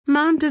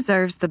Mom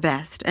deserves the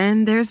best,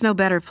 and there's no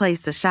better place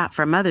to shop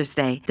for Mother's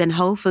Day than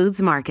Whole Foods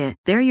Market.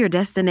 They're your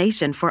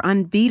destination for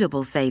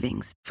unbeatable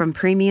savings, from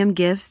premium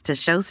gifts to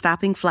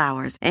show-stopping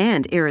flowers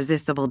and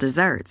irresistible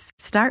desserts.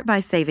 Start by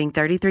saving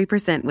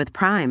 33% with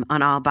Prime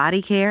on all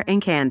body care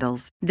and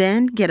candles.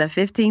 Then get a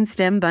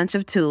 15-stem bunch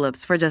of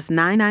tulips for just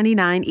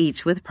 $9.99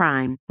 each with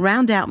Prime.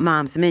 Round out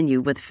Mom's menu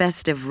with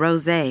festive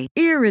rosé,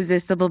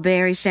 irresistible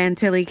berry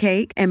chantilly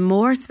cake, and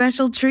more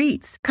special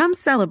treats. Come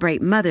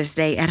celebrate Mother's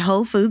Day at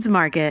Whole Foods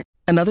Market.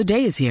 Another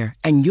day is here,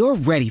 and you're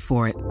ready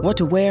for it. What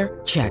to wear?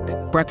 Check.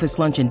 Breakfast,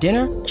 lunch, and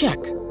dinner?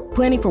 Check.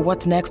 Planning for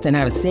what's next and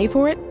how to save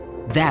for it?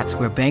 That's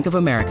where Bank of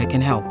America can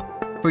help.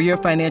 For your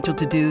financial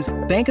to-dos,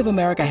 Bank of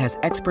America has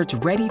experts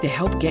ready to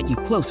help get you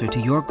closer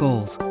to your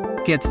goals.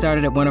 Get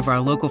started at one of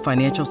our local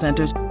financial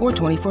centers or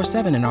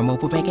 24/7 in our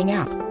mobile banking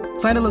app.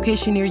 Find a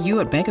location near you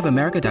at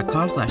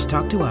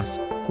bankofamerica.com/talktous.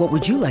 What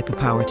would you like the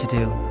power to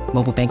do?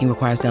 Mobile banking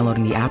requires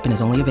downloading the app and is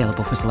only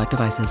available for select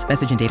devices.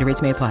 Message and data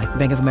rates may apply.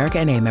 Bank of America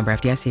N.A., member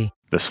FDIC.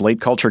 The Slate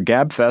Culture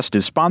Gabfest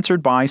is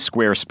sponsored by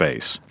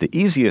Squarespace, the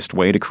easiest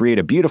way to create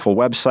a beautiful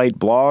website,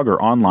 blog,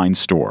 or online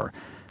store.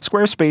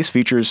 Squarespace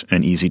features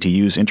an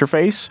easy-to-use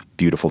interface,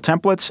 beautiful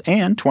templates,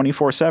 and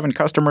 24/7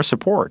 customer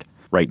support.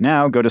 Right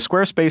now, go to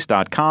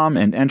squarespace.com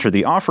and enter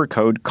the offer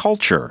code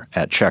CULTURE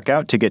at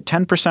checkout to get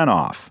 10%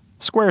 off.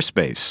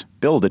 Squarespace.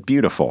 Build it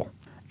beautiful.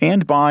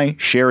 And by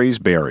Sherry's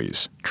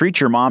Berries. Treat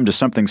your mom to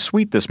something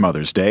sweet this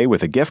Mother's Day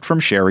with a gift from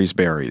Sherry's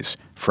Berries.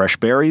 Fresh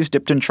berries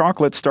dipped in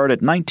chocolate start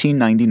at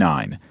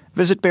 $19.99.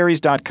 Visit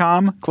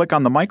berries.com, click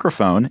on the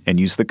microphone, and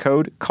use the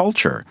code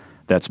CULTURE.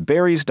 That's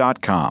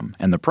berries.com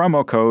and the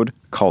promo code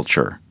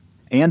CULTURE.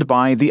 And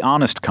by The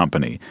Honest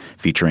Company,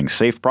 featuring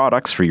safe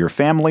products for your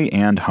family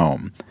and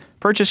home.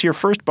 Purchase your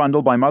first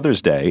bundle by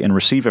Mother's Day and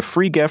receive a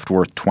free gift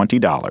worth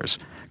 $20.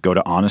 Go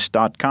to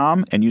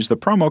honest.com and use the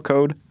promo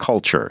code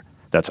CULTURE.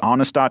 That's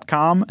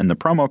honest.com and the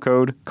promo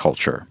code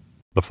CULTURE.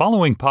 The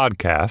following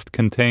podcast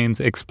contains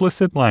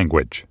explicit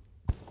language.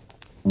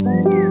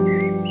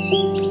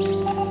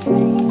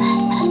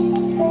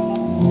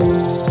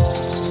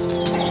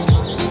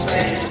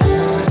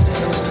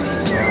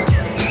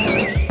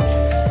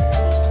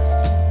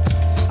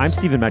 I'm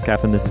Stephen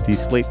Metcalf, and this is the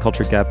Slate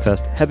Culture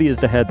Gabfest Heavy is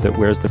the Head That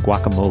Wears the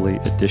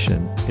Guacamole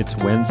edition. It's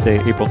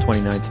Wednesday, April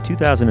 29th,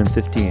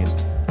 2015.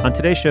 On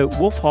today's show,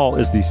 Wolf Hall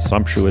is the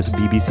sumptuous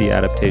BBC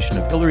adaptation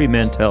of Hilary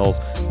Mantel's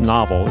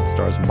novel. It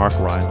stars Mark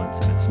Rylance,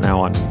 and it's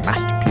now on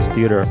Masterpiece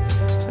Theatre.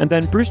 And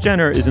then Bruce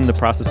Jenner is in the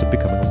process of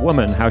becoming a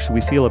woman. How should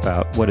we feel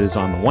about what is,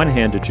 on the one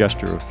hand, a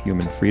gesture of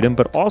human freedom,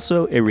 but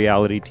also a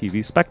reality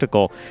TV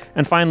spectacle?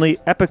 And finally,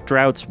 epic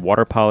droughts,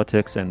 water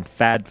politics, and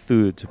fad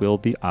foods. Will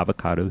the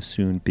avocado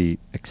soon be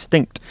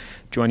extinct?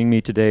 Joining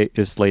me today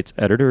is Slate's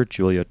editor,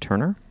 Julia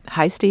Turner.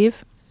 Hi,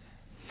 Steve.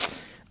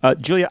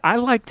 Julia, I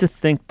like to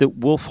think that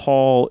Wolf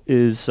Hall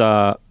is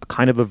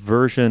kind of a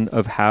version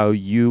of how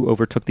you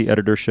overtook the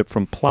editorship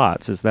from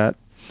Plots. Is that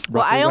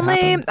roughly what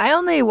happened? I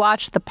only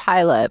watched the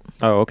pilot.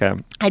 Oh, okay.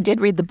 I did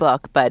read the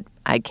book, but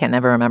I can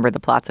never remember the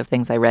plots of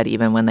things I read,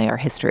 even when they are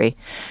history.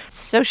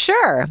 So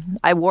sure,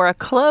 I wore a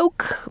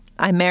cloak.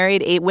 I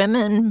married 8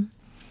 women.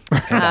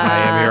 And I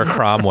am your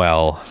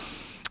Cromwell.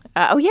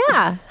 Oh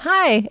yeah,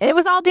 hi. It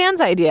was all Dan's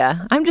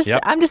idea. I'm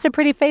just a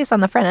pretty face on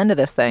the front end of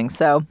this thing.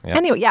 So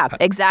Anyway, yeah,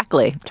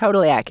 exactly,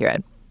 totally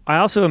accurate. I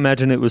also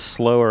imagine it was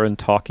slower and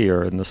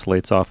talkier in the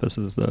Slate's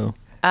offices, though.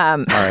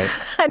 All right,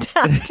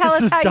 tell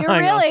us how you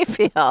really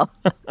feel.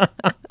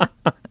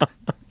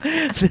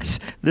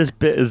 This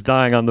bit is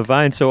dying on the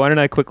vine. So why don't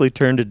I quickly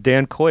turn to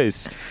Dan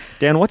Kois?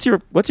 Dan, what's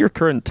your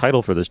current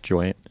title for this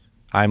joint?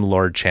 I'm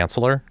Lord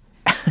Chancellor.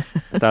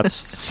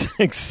 That's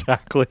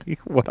exactly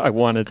what I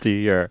wanted to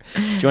hear.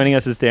 Joining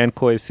us is Dan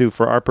Kois, who,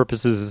 for our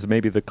purposes, is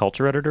maybe the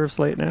culture editor of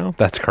Slate now?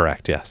 That's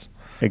correct, yes.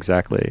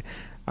 Exactly.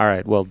 All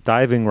right, well,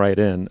 diving right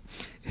in.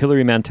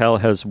 Hilary Mantel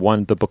has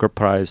won the Booker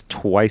Prize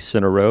twice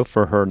in a row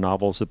for her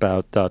novels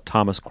about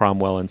Thomas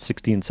Cromwell in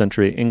 16th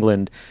century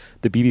England.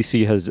 The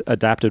BBC has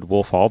adapted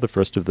Wolf Hall, the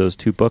first of those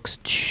 2 books,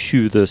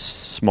 to the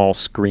small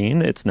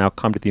screen. It's now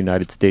come to the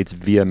United States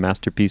via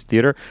Masterpiece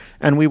Theatre,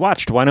 and we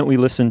watched. Why don't we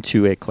listen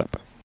to a clip?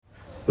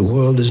 The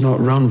world is not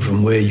run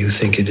from where you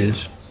think it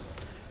is,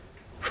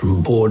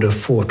 from border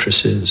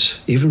fortresses,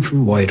 even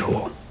from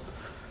Whitehall.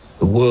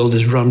 The world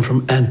is run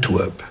from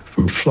Antwerp,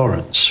 from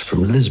Florence,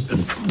 from Lisbon,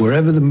 from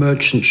wherever the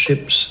merchant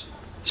ships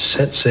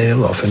set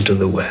sail off into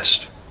the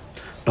west.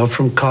 Not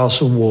from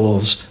castle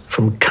walls,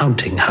 from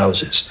counting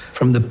houses,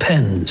 from the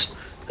pens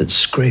that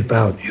scrape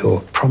out your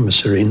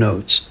promissory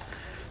notes.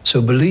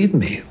 So believe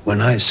me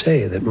when I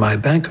say that my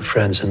banker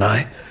friends and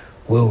I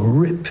will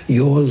rip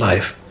your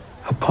life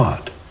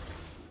apart.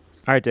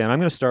 All right, Dan, I'm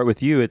going to start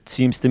with you. It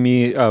seems to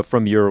me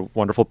from your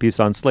wonderful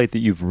piece on Slate that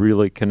you've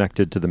really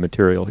connected to the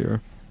material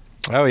here.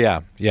 Oh,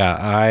 yeah. Yeah,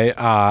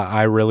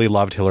 I really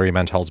loved Hilary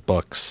Mantel's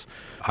books.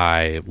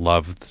 I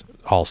loved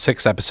all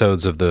 6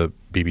 episodes of the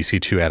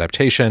BBC Two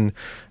adaptation,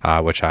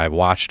 which I've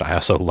watched. I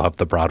also love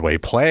the Broadway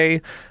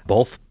play,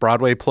 both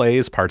Broadway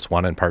plays, parts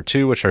 1 and part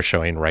 2, which are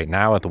showing right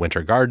now at the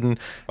Winter Garden.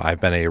 I've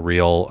been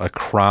a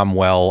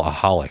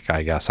Cromwell-aholic,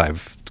 I guess.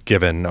 I've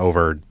given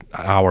over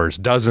hours,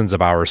 dozens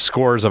of hours,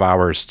 scores of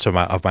hours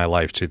of my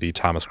life to the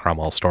Thomas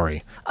Cromwell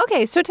story.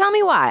 Okay, so tell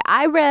me why.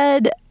 I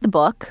read the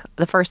book,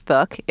 the first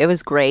book. It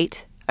was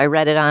great. I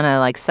read it on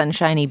a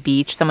sunshiny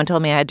beach. Someone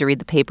told me I had to read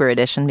the paper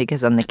edition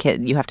because on the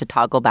you have to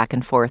toggle back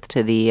and forth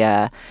to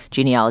the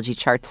genealogy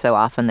charts so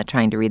often that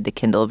trying to read the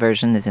Kindle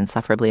version is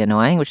insufferably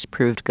annoying, which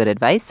proved good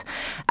advice.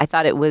 I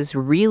thought it was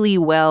really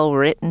well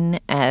written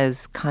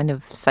as kind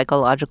of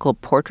psychological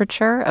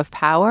portraiture of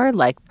power,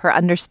 like her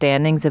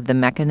understandings of the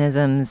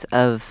mechanisms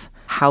of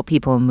how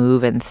people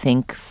move and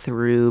think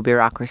through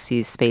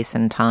bureaucracies, space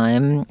and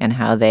time, and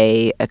how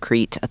they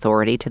accrete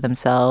authority to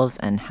themselves,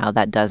 and how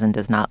that does and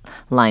does not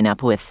line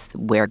up with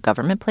where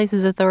government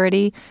places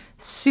authority.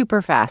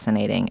 Super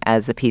fascinating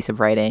as a piece of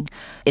writing.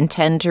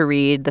 Intend to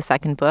read the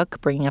second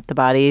book, Bringing Up the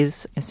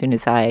Bodies, as soon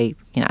as I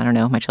don't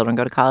know, my children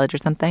go to college or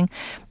something.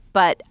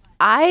 But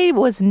I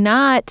was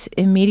not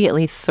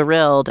immediately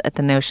thrilled at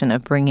the notion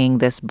of bringing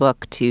this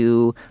book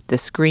to the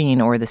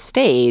screen or the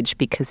stage,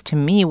 because to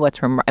me,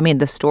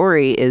 the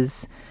story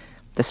is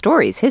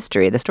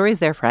history. The story is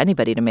there for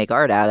anybody to make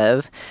art out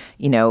of.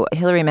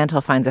 Hilary Mantel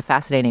finds a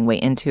fascinating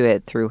way into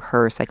it through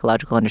her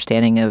psychological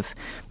understanding of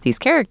these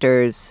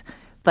characters,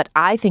 but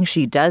I think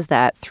she does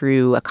that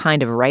through a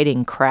kind of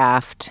writing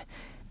craft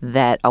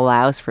that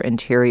allows for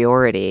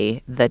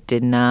interiority that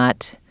did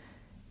not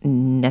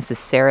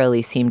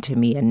necessarily seem to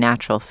me a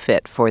natural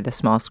fit for the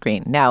small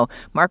screen. Now,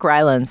 Mark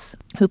Rylance,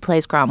 who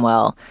plays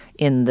Cromwell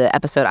in the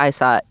episode I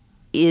saw,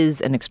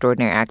 is an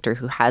extraordinary actor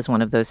who has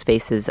one of those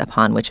faces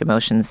upon which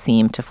emotions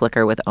seem to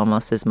flicker with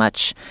almost as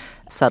much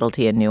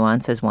subtlety and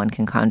nuance as one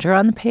can conjure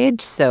on the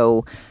page.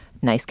 So,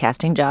 nice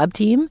casting job,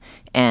 team.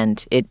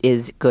 And it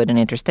is good and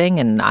interesting.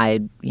 And I,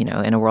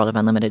 in a world of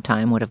unlimited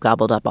time, would have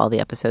gobbled up all the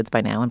episodes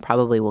by now and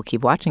probably will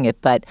keep watching it.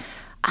 But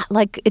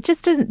it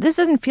just doesn't, this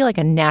doesn't feel like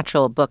a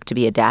natural book to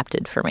be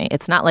adapted for me.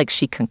 It's not like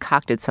she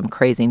concocted some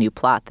crazy new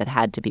plot that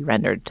had to be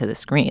rendered to the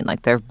screen.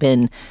 There have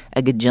been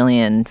a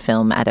gajillion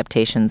film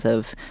adaptations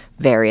of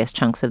various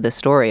chunks of the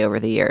story over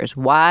the years.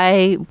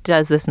 Why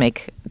does this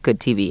make good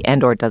TV,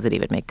 and or does it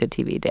even make good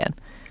TV, Dan?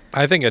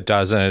 I think it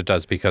does, and it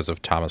does because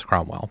of Thomas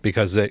Cromwell.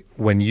 Because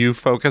when you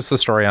focus the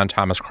story on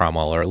Thomas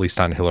Cromwell, or at least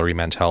on Hilary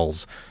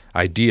Mantel's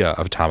idea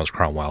of Thomas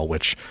Cromwell,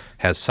 which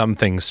has some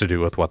things to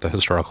do with what the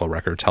historical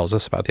record tells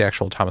us about the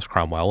actual Thomas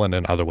Cromwell, and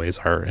in other ways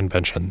are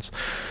inventions,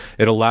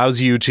 it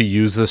allows you to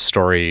use this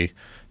story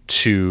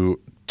to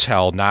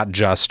tell not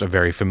just a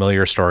very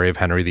familiar story of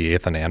Henry VIII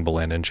and Anne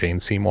Boleyn and Jane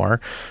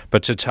Seymour,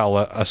 but to tell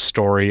a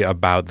story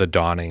about the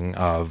dawning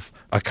of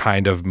a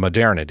kind of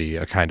modernity,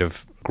 a kind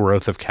of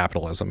growth of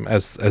capitalism.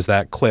 As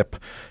that clip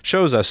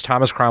shows us,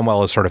 Thomas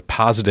Cromwell is sort of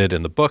posited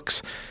in the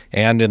books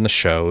and in the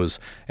shows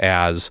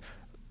as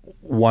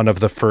one of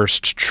the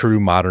first true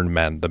modern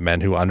men, the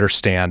men who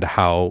understand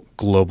how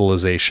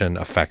globalization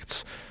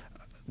affects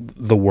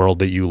the world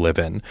that you live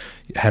in.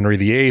 Henry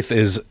VIII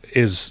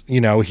is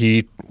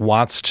he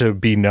wants to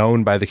be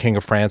known by the King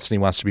of France and he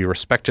wants to be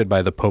respected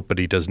by the Pope, but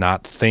he does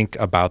not think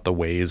about the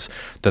ways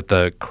that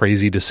the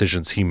crazy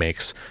decisions he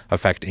makes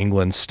affect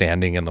England's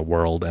standing in the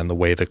world, and the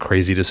way the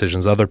crazy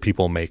decisions other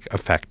people make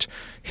affect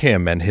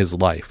him and his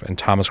life. And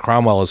Thomas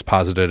Cromwell is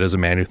posited as a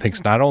man who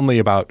thinks not only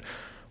about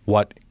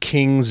what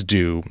kings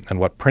do and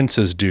what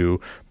princes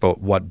do,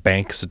 but what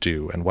banks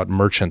do and what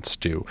merchants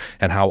do,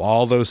 and how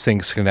all those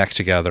things connect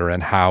together,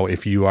 and how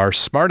if you are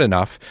smart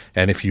enough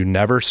and if you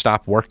never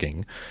stop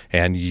working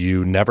and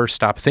you never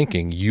stop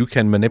thinking, you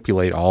can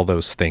manipulate all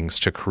those things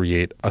to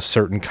create a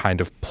certain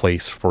kind of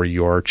place for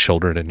your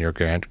children and your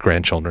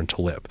grandchildren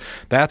to live.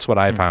 That's what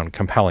I found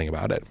compelling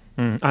about it.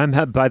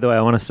 By the way,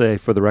 I want to say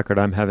for the record,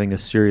 I'm having a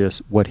serious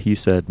what he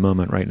said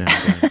moment right now.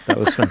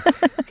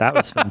 That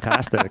was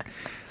fantastic.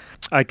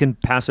 I can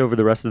pass over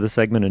the rest of the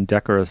segment in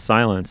decorous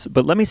silence,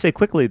 but let me say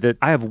quickly that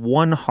I have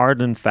one hard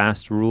and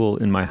fast rule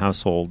in my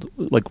household.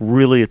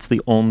 Really, it's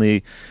the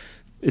only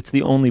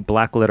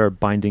black letter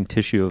binding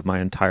tissue of my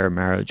entire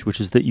marriage, which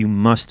is that you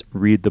must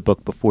read the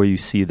book before you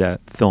see that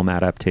film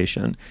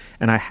adaptation.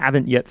 And I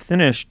haven't yet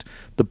finished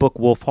the book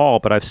Wolf Hall,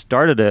 but I've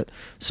started it.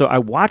 So I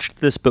watched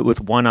this, but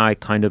with one eye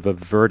kind of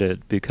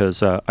averted,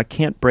 because I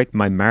can't break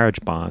my marriage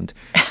bond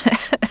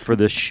for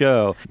this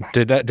show.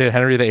 Did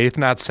Henry VIII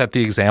not set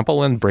the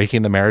example in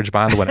breaking the marriage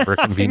bond whenever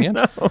convenient?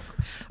 No.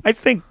 I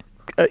think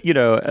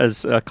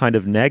as a kind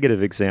of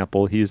negative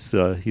example, he's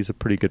a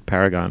pretty good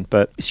paragon.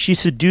 But she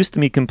seduced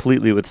me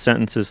completely with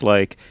sentences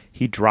like,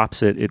 he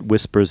drops it, it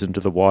whispers into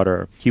the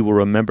water. He will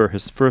remember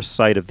his first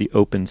sight of the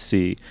open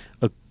sea,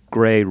 a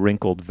gray,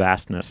 wrinkled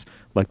vastness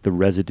like the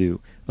residue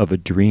of a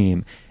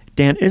dream.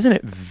 Dan, isn't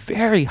it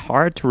very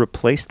hard to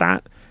replace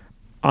that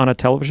on a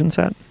television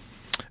set?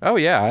 Oh,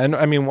 yeah. And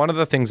I mean, one of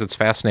the things that's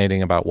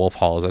fascinating about Wolf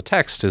Hall as a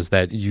text is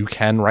that you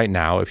can right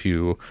now, if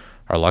you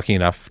are lucky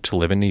enough to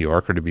live in New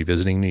York or to be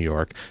visiting New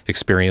York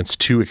experience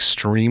two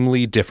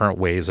extremely different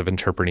ways of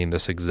interpreting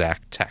this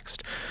exact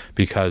text,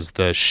 because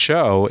the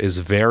show is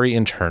very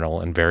internal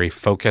and very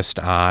focused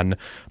on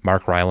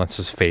Mark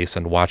Rylance's face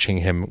and watching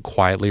him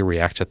quietly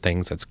react to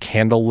things. It's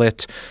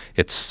candlelit.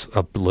 It's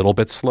a little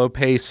bit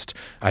slow-paced.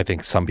 I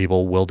think some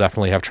people will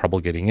definitely have trouble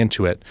getting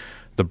into it.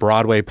 The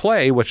Broadway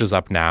play, which is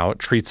up now,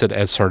 treats it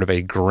as sort of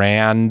a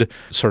grand,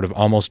 sort of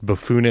almost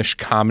buffoonish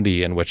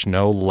comedy in which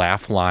no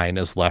laugh line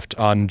is left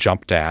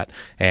unjumped at,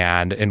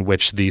 and in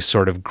which these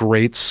sort of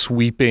great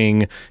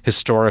sweeping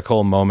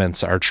historical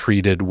moments are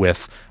treated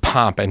with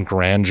pomp and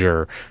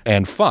grandeur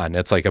and fun.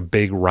 It's like a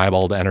big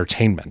ribald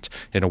entertainment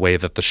in a way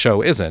that the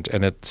show isn't.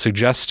 And it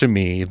suggests to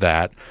me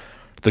that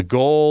the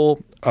goal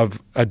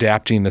of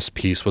adapting this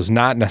piece was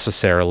not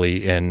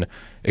necessarily in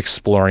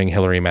exploring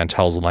Hilary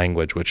Mantel's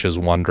language, which is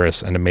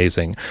wondrous and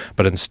amazing,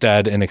 but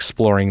instead in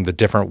exploring the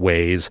different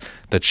ways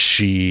that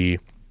she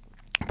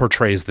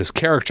portrays this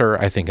character,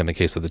 I think in the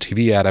case of the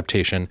TV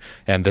adaptation,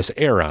 and this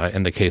era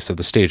in the case of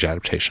the stage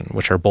adaptation,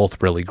 which are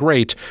both really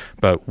great,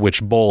 but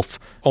which both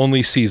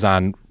only seize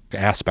on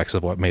aspects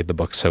of what made the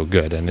book so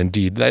good. And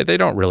indeed, they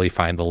don't really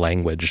find the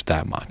language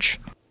that much.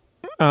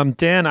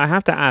 Dan, I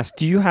have to ask,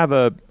 do you have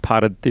a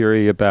potted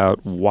theory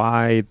about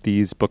why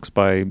these books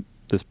by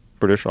this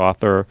British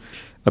author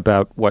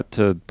about what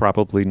to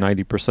probably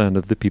 90%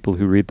 of the people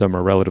who read them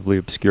are relatively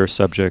obscure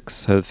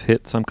subjects have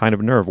hit some kind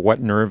of nerve? What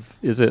nerve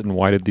is it, and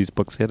why did these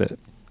books hit it?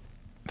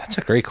 That's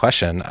a great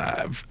question.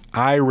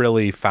 I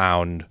really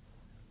found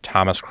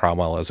Thomas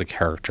Cromwell as a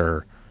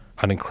character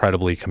an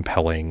incredibly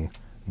compelling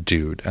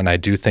dude. And I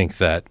do think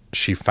that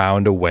she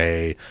found a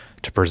way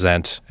to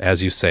present,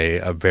 as you say,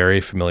 a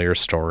very familiar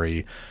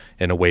story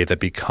in a way that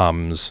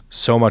becomes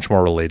so much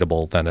more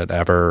relatable than it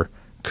ever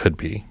could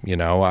be. You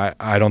know,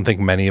 I don't think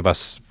many of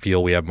us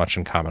feel we have much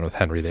in common with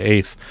Henry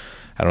VIII.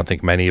 I don't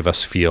think many of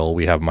us feel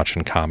we have much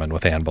in common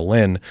with Anne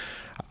Boleyn.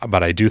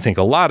 But I do think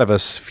a lot of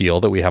us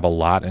feel that we have a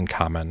lot in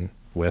common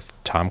with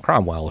Tom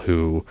Cromwell,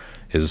 who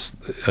is,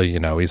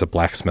 he's a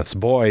blacksmith's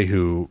boy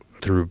who,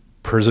 through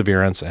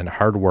perseverance and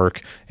hard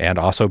work and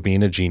also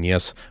being a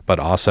genius, but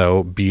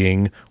also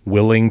being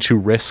willing to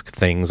risk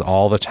things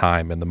all the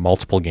time in the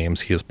multiple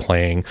games he is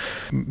playing,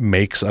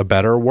 makes a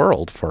better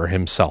world for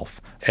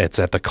himself. It's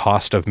at the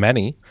cost of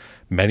many.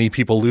 Many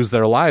people lose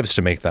their lives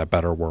to make that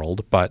better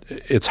world, but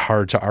it's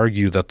hard to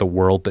argue that the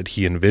world that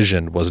he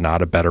envisioned was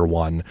not a better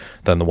one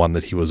than the one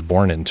that he was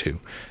born into.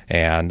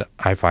 And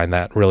I find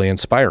that really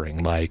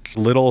inspiring. Like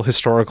little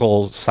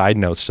historical side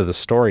notes to the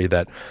story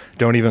that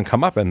don't even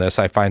come up in this,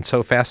 I find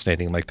so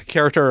fascinating. Like the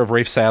character of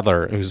Rafe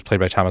Sadler, who's played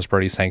by Thomas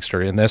Brodie Sangster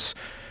in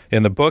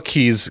the book,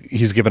 he's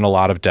given a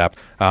lot of depth.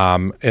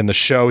 In the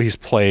show, he's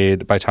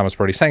played by Thomas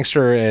Brodie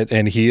Sangster,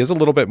 and he is a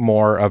little bit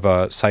more of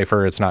a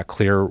cipher. It's not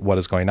clear what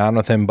is going on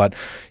with him, but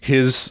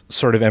his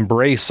sort of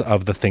embrace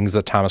of the things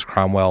that Thomas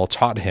Cromwell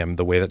taught him,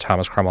 the way that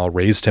Thomas Cromwell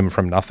raised him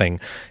from nothing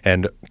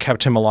and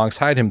kept him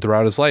alongside him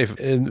throughout his life,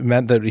 it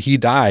meant that he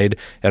died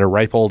at a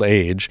ripe old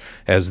age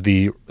as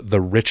the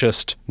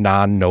richest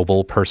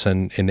non-noble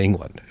person in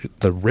England,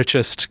 the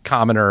richest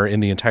commoner in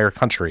the entire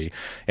country,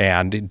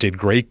 and did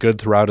great good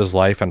throughout his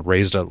life and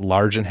raised a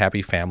large and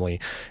happy family.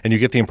 And you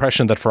get the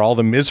impression that for all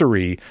the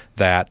misery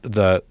that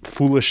the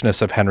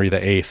foolishness of Henry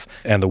VIII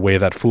and the way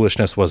that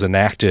foolishness was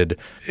enacted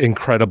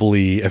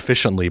incredibly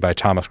efficiently by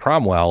Thomas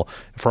Cromwell,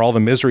 for all the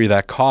misery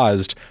that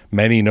caused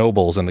many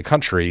nobles in the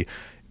country,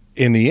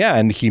 in the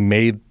end, he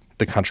made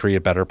the country a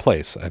better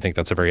place. I think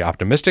that's a very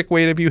optimistic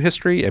way to view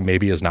history, and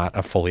maybe is not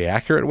a fully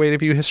accurate way to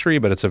view history,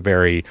 but it's a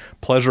very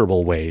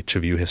pleasurable way to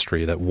view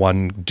history, that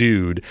one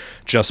dude,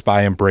 just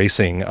by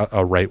embracing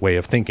a right way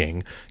of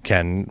thinking,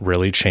 can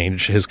really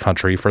change his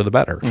country for the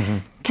better. Mm-hmm.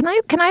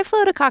 Can I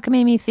float a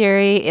cockamamie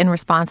theory in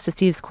response to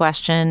Steve's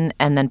question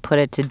and then put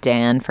it to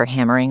Dan for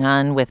hammering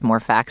on with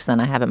more facts than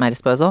I have at my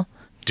disposal?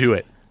 Do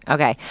it.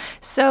 Okay.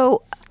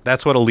 So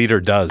that's what a leader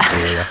does,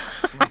 Julia.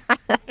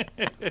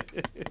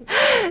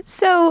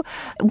 So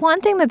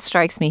one thing that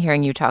strikes me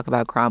hearing you talk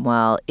about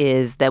Cromwell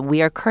is that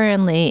we are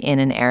currently in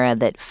an era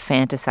that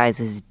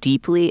fantasizes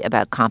deeply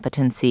about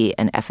competency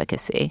and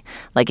efficacy.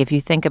 Like if you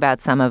think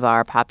about some of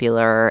our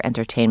popular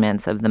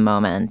entertainments of the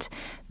moment,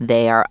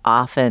 they are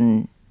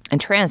often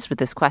entranced with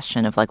this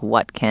question of like,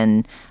 what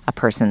can a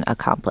person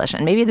accomplish?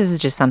 And maybe this is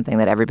just something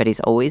that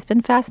everybody's always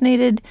been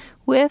fascinated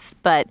with.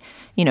 But,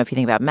 you know, if you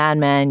think about Mad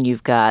Men,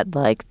 you've got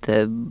like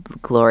the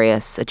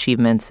glorious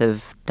achievements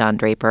of Don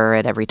Draper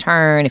at every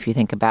turn. If you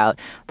think about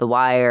The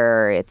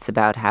Wire, it's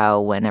about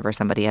how whenever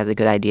somebody has a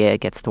good idea, it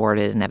gets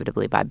thwarted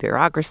inevitably by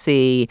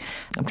bureaucracy.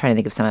 I'm trying to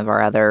think of some of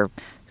our other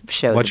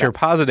shows. What you're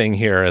positing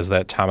here is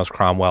that Thomas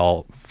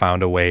Cromwell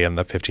found a way in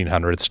the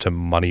 1500s to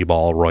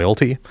moneyball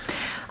royalty.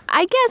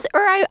 I guess, or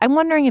I'm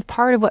wondering if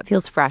part of what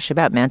feels fresh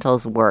about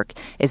Mantell's work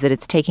is that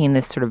it's taking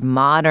this sort of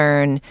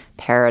modern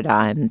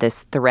paradigm,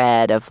 this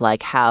thread of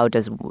like,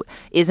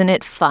 isn't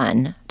it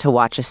fun to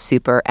watch a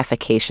super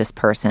efficacious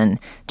person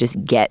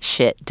just get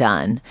shit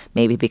done?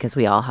 Maybe because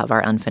we all have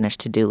our unfinished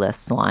to-do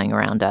lists lying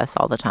around us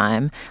all the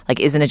time. Like,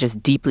 isn't it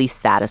just deeply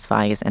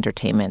satisfying as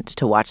entertainment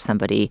to watch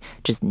somebody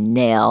just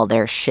nail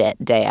their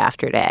shit day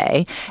after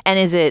day? And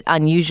is it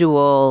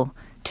unusual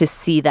to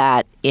see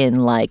that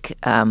in like,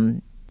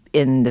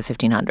 in the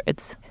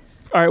 1500s?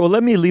 All right, well,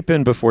 let me leap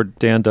in before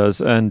Dan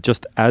does and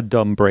just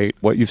adumbrate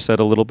what you've said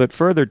a little bit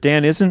further.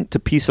 Dan, isn't, to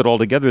piece it all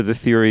together, the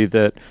theory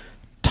that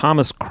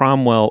Thomas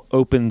Cromwell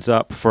opens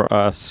up for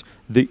us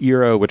the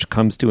era which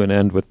comes to an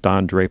end with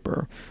Don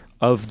Draper,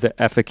 of the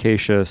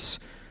efficacious,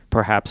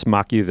 perhaps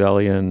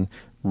Machiavellian,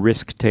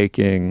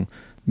 risk-taking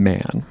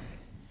man?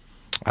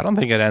 I don't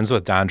think it ends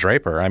with Don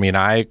Draper. I mean,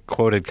 I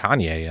quoted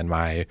Kanye in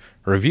my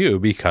review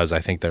because I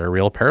think there are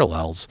real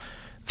parallels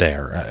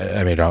there.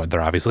 I mean,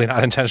 they're obviously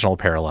not intentional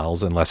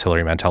parallels unless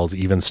Hilary Mantel is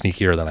even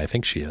sneakier than I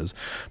think she is.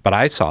 But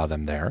I saw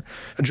them there.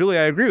 Julie,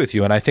 I agree with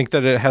you. And I think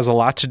that it has a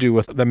lot to do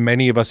with that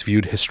many of us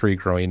viewed history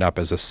growing up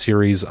as a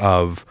series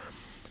of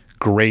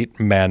great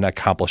men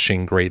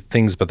accomplishing great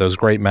things, but those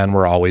great men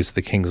were always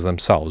the kings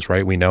themselves,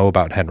 right? We know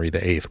about Henry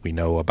VIII. We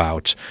know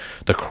about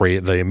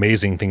the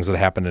amazing things that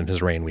happened in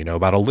his reign. We know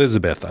about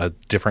Elizabeth, a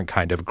different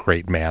kind of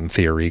great man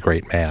theory,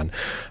 great man,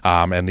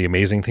 and the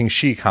amazing things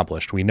she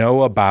accomplished. We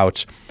know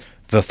about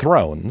the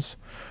thrones,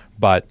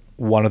 but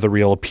one of the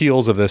real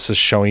appeals of this is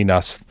showing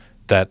us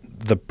that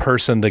the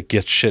person that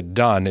gets shit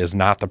done is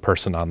not the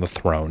person on the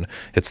throne.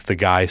 It's the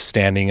guy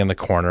standing in the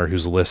corner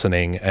who's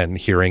listening and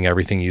hearing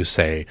everything you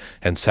say,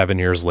 and 7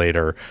 years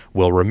later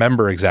will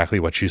remember exactly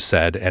what you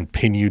said and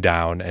pin you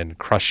down and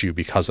crush you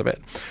because of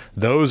it.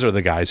 Those are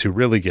the guys who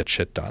really get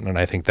shit done. And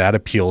I think that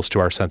appeals to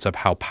our sense of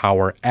how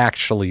power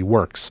actually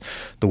works.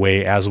 The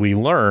way, as we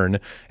learn,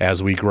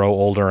 as we grow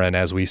older and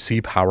as we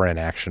see power in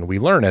action, we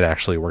learn it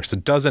actually works.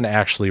 It doesn't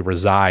actually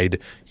reside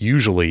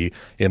usually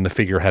in the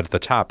figurehead at the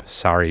top.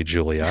 Sorry,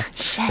 Julia.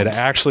 Shit. It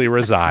actually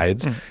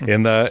resides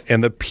in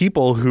the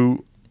people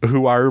who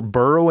are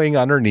burrowing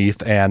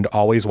underneath and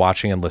always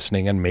watching and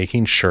listening and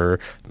making sure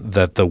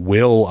that the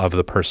will of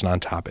the person on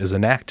top is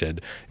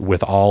enacted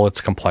with all its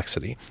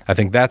complexity. I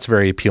think that's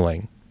very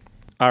appealing.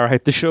 All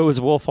right. The show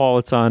is Wolf Hall.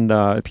 It's on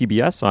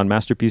PBS, on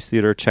Masterpiece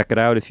Theater. Check it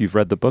out if you've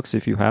read the books,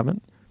 if you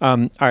haven't.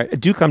 All right.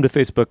 Do come to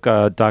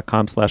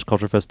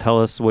Facebook.com/CultureFest.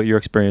 Tell us what your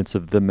experience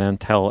of the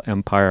Mantell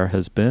Empire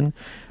has been,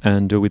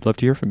 and we'd love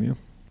to hear from you.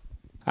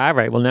 All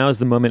right. Well, now is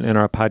the moment in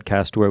our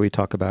podcast where we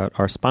talk about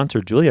our sponsor.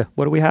 Julia,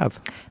 what do we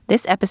have?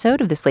 This episode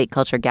of the Slate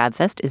Culture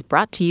Gabfest is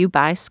brought to you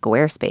by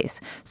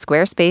Squarespace.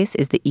 Squarespace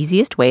is the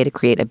easiest way to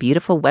create a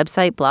beautiful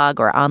website, blog,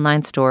 or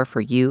online store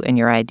for you and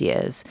your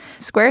ideas.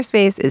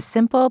 Squarespace is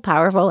simple,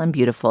 powerful, and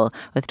beautiful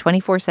with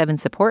 24/7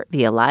 support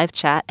via live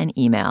chat and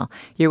email.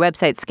 Your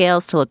website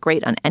scales to look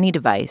great on any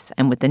device,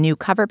 and with the new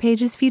Cover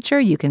Pages feature,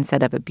 you can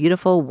set up a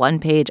beautiful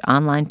one-page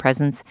online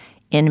presence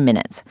in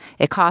minutes.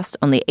 It costs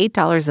only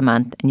 $8 a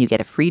month, and you get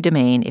a free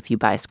domain if you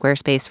buy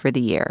Squarespace for the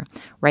year.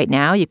 Right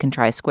now, you can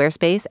try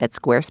Squarespace at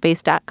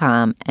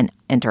squarespace.com and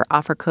enter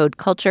offer code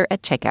CULTURE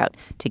at checkout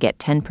to get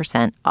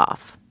 10%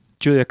 off.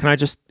 Julia, can I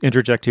just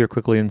interject here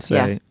quickly and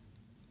say, Yeah.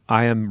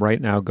 I am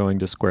right now going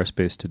to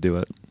Squarespace to do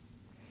it.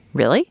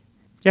 Really?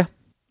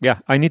 Yeah.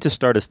 I need to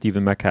start a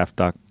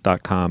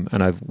StephenMetcalf.com,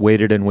 and I've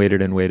waited and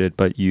waited and waited,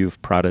 but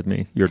you've prodded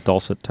me, your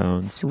dulcet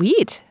tones.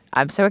 Sweet.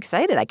 I'm so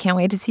excited. I can't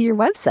wait to see your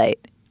website.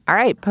 All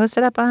right, post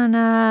it up on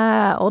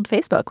old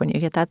Facebook when you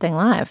get that thing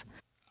live.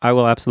 I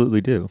will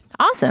absolutely do.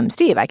 Awesome.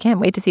 Steve, I can't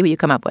wait to see what you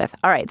come up with.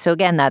 All right, so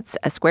again, that's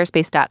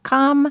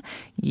squarespace.com.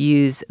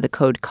 Use the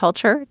code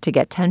CULTURE to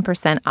get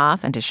 10%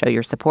 off and to show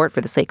your support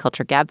for the Slate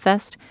Culture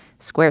Gabfest.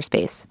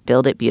 Squarespace.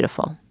 Build it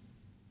beautiful. All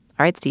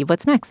right, Steve,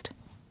 what's next?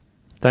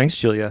 Thanks,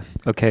 Julia.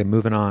 Okay,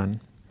 moving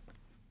on.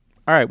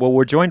 All right, well,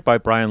 we're joined by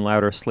Brian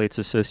Lauter, Slate's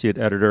associate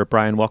editor.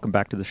 Brian, welcome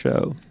back to the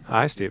show.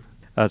 Hi, Steve.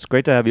 It's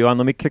great to have you on.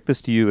 Let me kick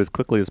this to you as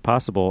quickly as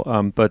possible.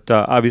 But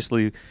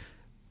obviously,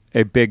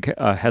 a big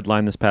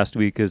headline this past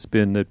week has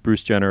been that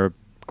Bruce Jenner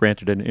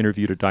granted an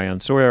interview to Diane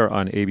Sawyer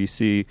on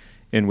ABC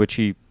in which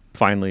he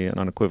finally and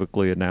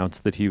unequivocally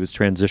announced that he was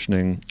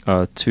transitioning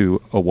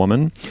to a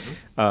woman.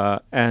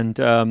 And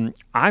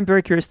I'm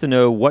very curious to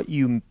know what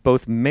you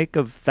both make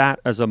of that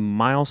as a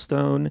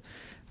milestone,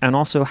 and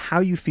also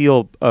how you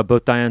feel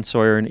both Diane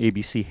Sawyer and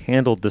ABC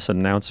handled this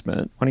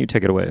announcement. Why don't you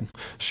take it away?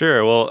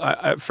 Sure.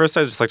 Well, first,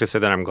 I'd just like to say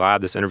that I'm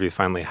glad this interview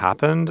finally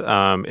happened.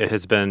 It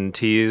has been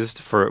teased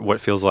for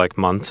what feels like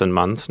months and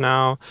months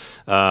now.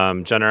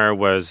 Jenner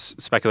was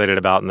speculated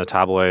about in the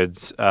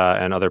tabloids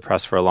and other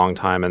press for a long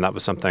time, and that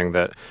was something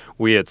that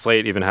we at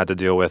Slate even had to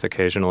deal with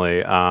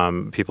occasionally.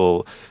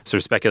 People sort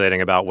of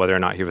speculating about whether or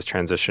not he was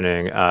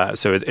transitioning.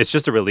 So it's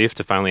just a relief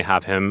to finally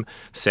have him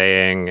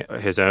saying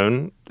his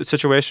own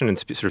situation and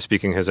sort of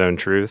speaking his own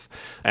truth.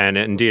 And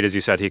indeed, as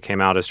you said, he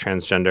came out as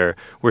transgender.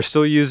 We're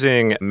still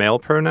using male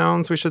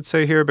pronouns, we should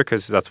say here,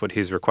 because that's what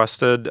he's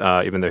requested.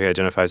 Even though he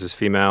identifies as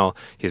female,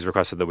 he's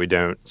requested that we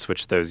don't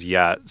switch those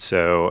yet.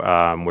 So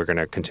we're going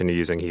to continue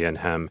using he and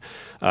him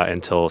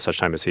until such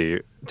time as he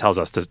tells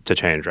us to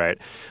change, right?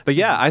 But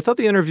yeah, I thought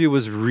the interview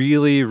was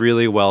really,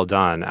 really well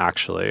done,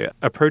 actually.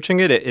 Approaching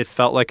it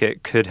felt like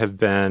it could have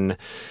been,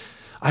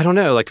 I don't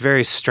know, like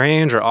very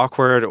strange or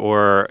awkward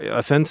or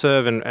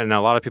offensive, and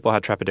a lot of people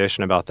had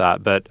trepidation about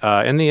that. But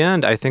in the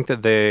end, I think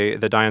that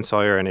Diane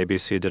Sawyer and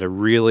ABC did a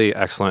really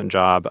excellent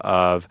job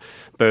of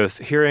both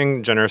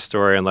hearing Jenner's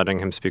story and letting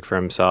him speak for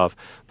himself,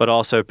 but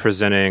also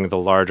presenting the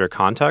larger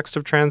context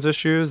of trans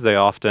issues. They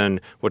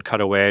often would cut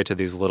away to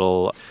these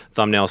little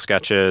thumbnail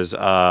sketches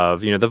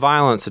of, the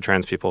violence that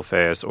trans people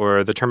face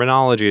or the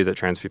terminology that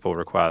trans people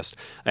request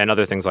and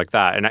other things like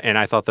that. And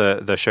I thought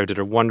the show did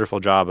a wonderful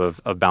job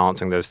of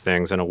balancing those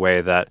things in a way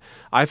that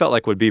I felt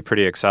like would be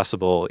pretty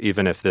accessible,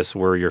 even if this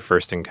were your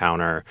first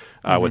encounter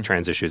with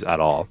trans issues at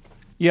all.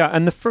 Yeah,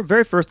 and the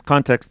very first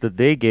context that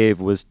they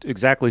gave was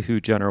exactly who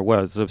Jenner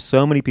was.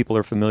 So many people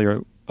are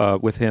familiar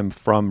with him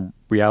from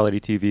reality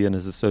TV and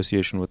his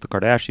association with the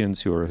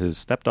Kardashians, who are his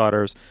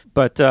stepdaughters.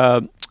 But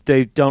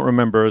they don't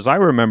remember, as I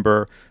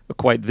remember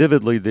quite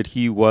vividly, that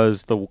he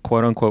was the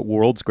quote-unquote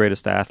world's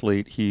greatest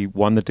athlete. He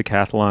won the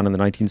decathlon in the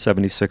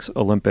 1976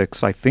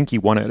 Olympics. I think he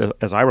won it,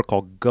 as I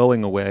recall,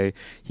 going away.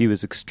 He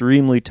was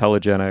extremely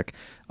telegenic,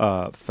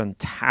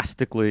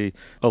 fantastically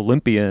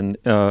Olympian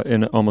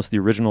in almost the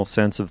original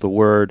sense of the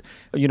word.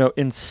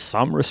 In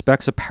some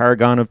respects, a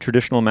paragon of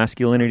traditional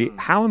masculinity.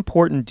 How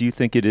important do you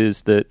think it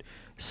is that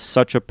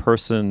such a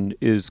person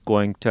is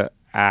going to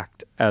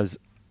act as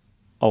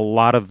a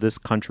lot of this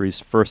country's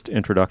first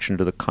introduction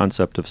to the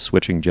concept of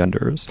switching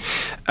genders?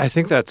 I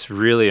think that's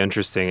really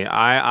interesting.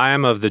 I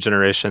am of the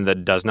generation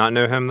that does not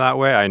know him that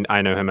way.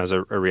 I know him as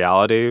a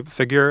reality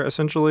figure,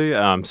 essentially.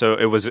 So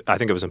I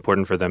think it was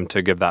important for them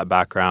to give that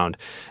background.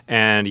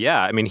 And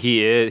yeah, I mean,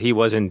 he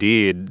was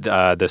indeed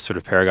this sort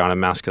of paragon of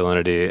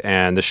masculinity,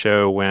 and the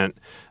show went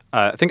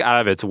I think out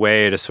of its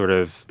way to sort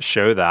of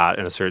show that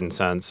in a certain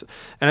sense.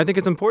 And I think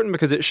it's important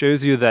because it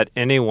shows you that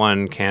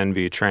anyone can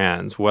be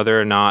trans, whether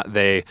or not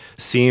they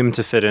seem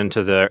to fit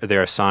into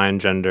their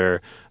assigned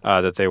gender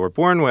that they were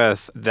born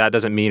with. That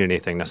doesn't mean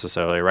anything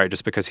necessarily, right?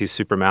 Just because he's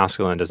super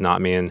masculine does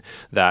not mean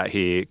that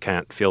he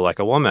can't feel like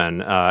a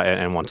woman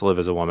and want to live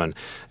as a woman.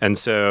 And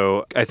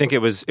so I think it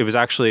was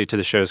actually to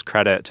the show's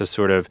credit to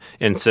sort of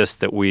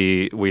insist that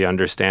we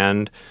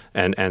understand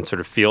and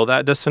sort of feel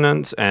that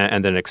dissonance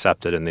and then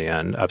accept it in the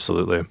end.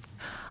 Absolutely.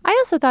 I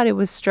also thought it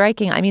was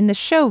striking. I mean, the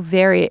show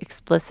very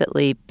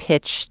explicitly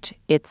pitched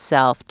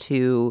itself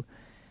to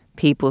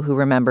people who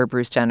remember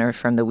Bruce Jenner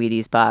from the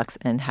Wheaties box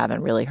and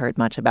haven't really heard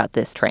much about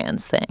this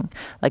trans thing.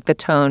 Like, the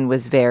tone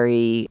was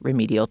very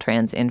remedial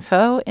trans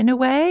info in a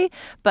way,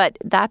 but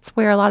that's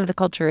where a lot of the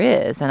culture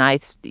is. And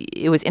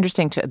it was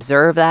interesting to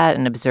observe that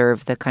and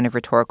observe the kind of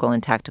rhetorical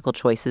and tactical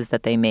choices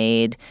that they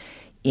made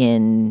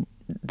in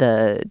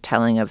the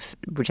telling of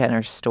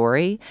Jenner's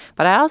story.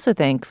 But I also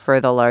think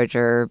for the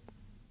larger,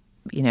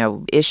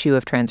 issue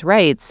of trans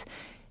rights,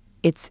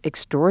 it's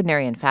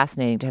extraordinary and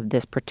fascinating to have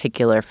this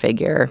particular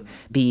figure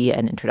be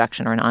an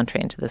introduction or an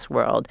entree into this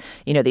world.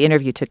 The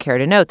interview took care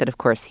to note that, of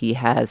course, he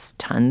has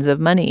tons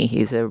of money.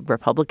 He's a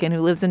Republican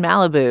who lives in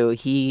Malibu.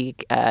 He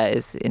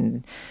is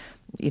in,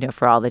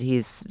 for all that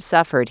he's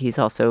suffered, he's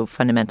also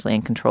fundamentally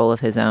in control of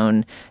his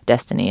own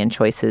destiny and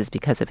choices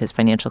because of his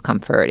financial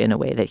comfort in a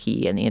way that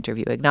he in the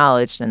interview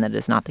acknowledged, and that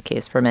is not the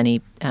case for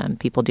many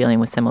people dealing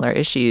with similar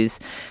issues.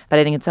 But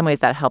I think in some ways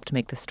that helped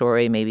make the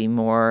story maybe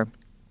more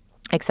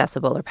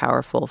accessible or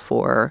powerful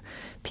for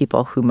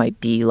people who might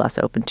be less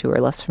open to or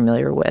less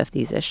familiar with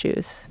these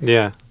issues.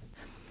 Yeah.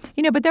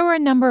 But there were a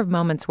number of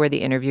moments where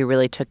the interview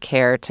really took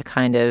care to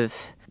kind of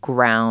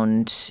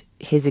ground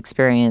his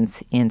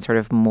experience in sort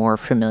of more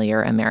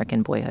familiar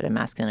American boyhood and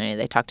masculinity.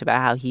 They talked about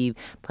how he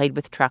played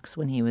with trucks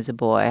when he was a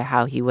boy,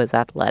 how he was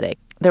athletic.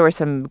 There were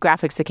some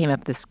graphics that came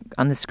up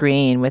on the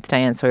screen with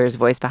Diane Sawyer's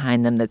voice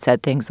behind them that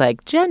said things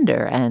like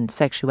gender and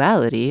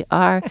sexuality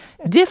are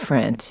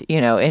different,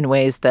 in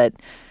ways that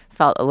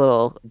felt a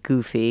little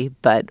goofy,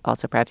 but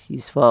also perhaps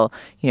useful.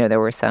 There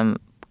were some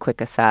quick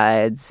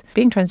asides.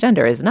 Being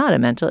transgender is not a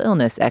mental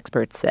illness,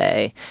 experts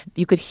say.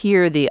 You could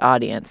hear the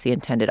audience, the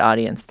intended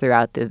audience,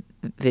 throughout the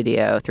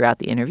video, throughout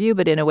the interview,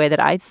 but in a way that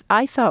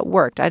I thought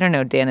worked. I don't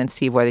know, Dan and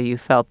Steve, whether you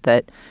felt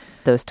that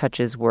those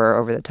touches were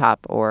over the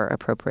top or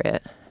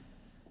appropriate.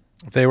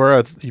 They were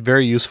a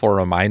very useful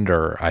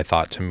reminder, I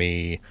thought, to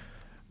me,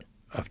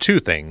 of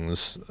two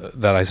things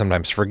that I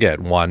sometimes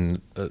forget.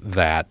 One,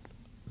 that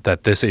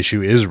this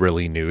issue is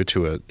really new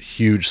to a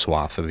huge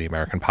swath of the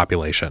American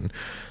population,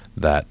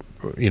 that,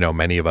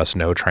 many of us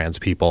know trans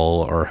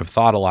people or have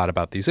thought a lot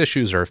about these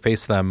issues or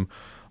face them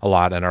a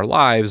lot in our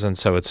lives. And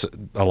so it's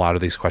a lot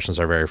of these questions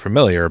are very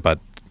familiar, but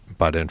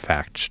in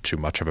fact, to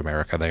much of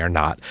America, they are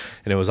not.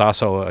 And it was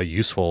also a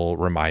useful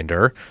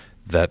reminder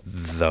that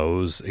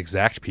those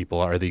exact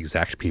people are the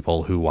exact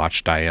people who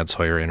watch Diane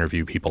Sawyer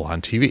interview people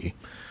on TV.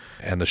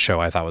 And the show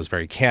I thought was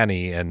very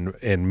canny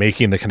in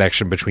making the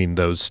connection between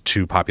those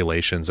two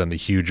populations and the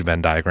huge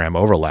Venn diagram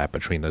overlap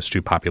between those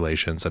two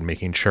populations and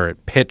making sure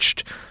it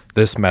pitched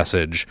this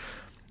message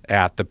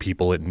at the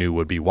people it knew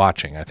would be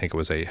watching. I think it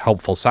was a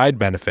helpful side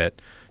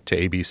benefit to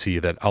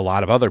ABC that a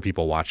lot of other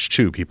people watched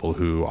too, people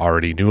who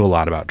already knew a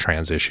lot about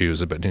trans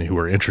issues but who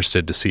were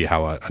interested to see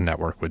how a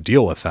network would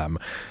deal with them.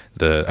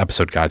 The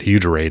episode got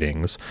huge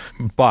ratings,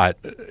 but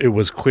it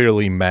was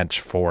clearly meant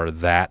for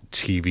that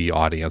TV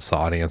audience, the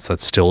audience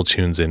that still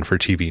tunes in for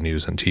TV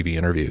news and TV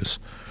interviews.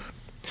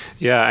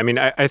 Yeah, I mean,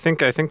 I think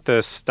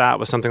the stat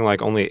was something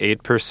like only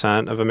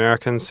 8% of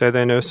Americans say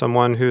they know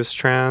someone who's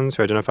trans,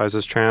 who identifies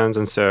as trans,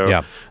 and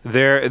so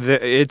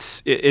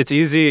it's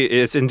easy.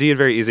 It's indeed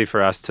very easy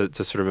for us to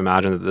sort of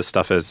imagine that this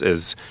stuff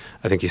is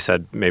I think you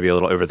said maybe a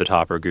little over the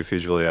top or goofy,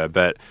 Julia,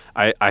 but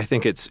I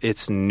think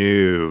it's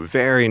new,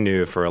 very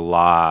new for a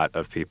lot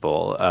of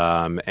people,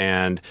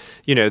 and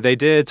they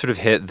did sort of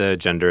hit the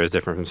gender is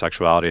different from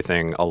sexuality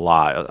thing a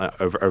lot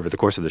over the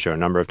course of the show a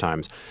number of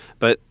times,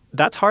 but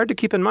that's hard to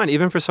keep in mind,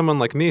 even for someone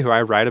like me who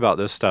I write about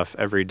this stuff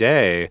every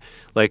day.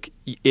 Like,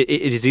 it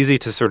is easy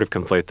to sort of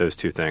conflate those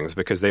two things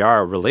because they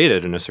are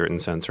related in a certain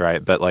sense,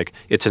 right? But, like,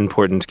 it's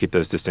important to keep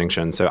those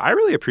distinctions. So I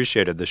really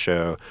appreciated the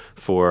show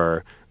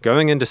for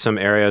going into some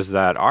areas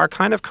that are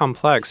kind of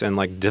complex and,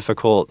 like,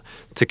 difficult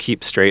to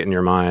keep straight in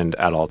your mind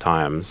at all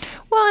times.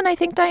 Well, and I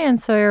think Diane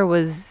Sawyer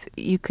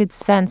you could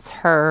sense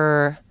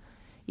her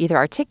either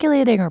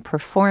articulating or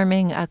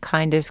performing a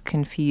kind of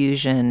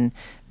confusion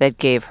that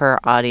gave her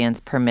audience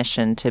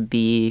permission to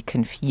be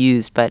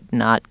confused, but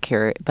not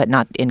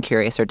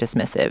incurious or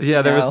dismissive.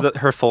 Yeah, there was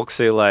her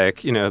folksy,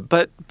 like,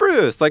 but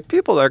Bruce, like,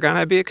 people are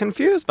gonna be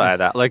confused by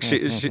that. Like, she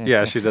did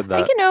that.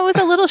 Like, it was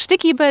a little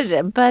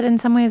shticky, but in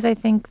some ways, I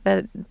think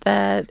that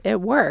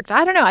it worked.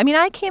 I don't know. I mean,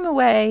 I came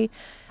away.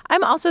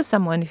 I'm also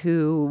someone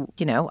who,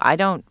 I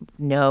don't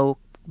know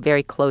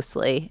very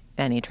closely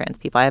any trans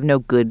people. I have no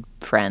good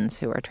friends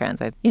who are trans.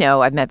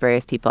 I've met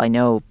various people. I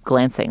know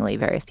glancingly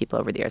various people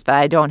over the years, but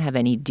I don't have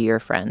any dear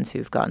friends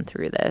who've gone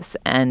through this.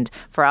 And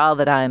for all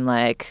that I'm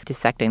like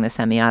dissecting the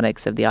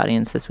semiotics of the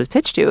audience this was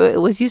pitched to,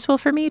 it was useful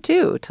for me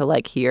too to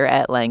like hear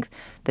at length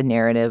the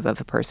narrative of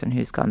a person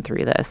who's gone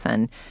through this.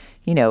 And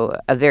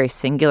a very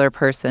singular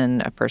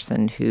person, a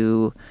person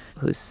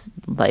whose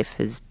life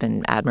has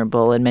been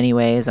admirable in many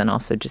ways and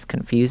also just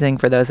confusing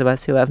for those of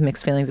us who have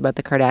mixed feelings about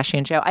the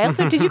Kardashian show. I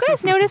also, did you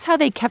guys notice how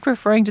they kept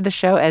referring to the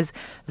show as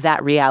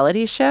that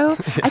reality show?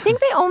 I think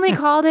they only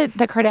called it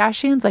the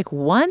Kardashians like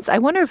once. I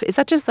wonder is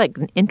that just like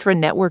an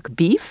intra-network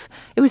beef?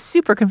 It was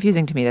super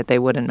confusing to me that they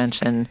wouldn't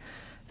mention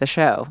the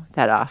show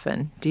that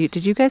often.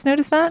 Did you guys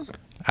notice that?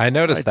 I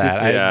noticed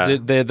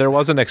that. There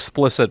was an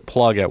explicit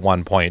plug at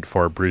one point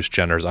for Bruce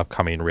Jenner's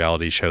upcoming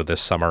reality show this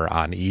summer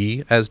on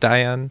E, as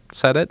Diane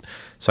said it.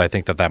 So I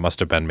think that must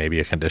have been maybe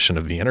a condition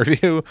of the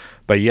interview.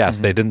 But yes,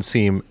 they didn't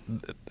seem...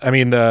 I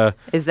mean,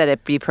 is that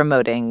it be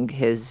promoting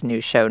his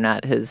new show,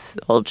 not his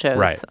old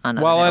shows on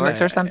other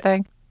networks or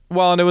something?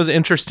 Well, and it was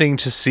interesting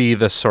to see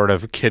the sort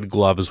of kid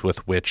gloves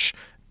with which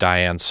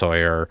Diane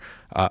Sawyer,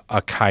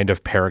 a kind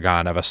of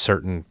paragon of a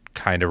certain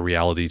kind of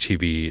reality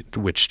TV,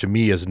 which to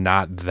me is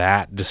not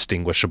that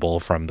distinguishable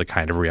from the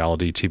kind of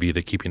reality TV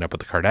that Keeping Up with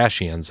the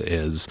Kardashians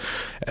is,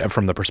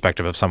 from the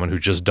perspective of someone who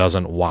just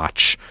doesn't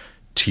watch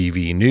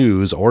TV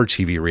news or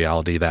TV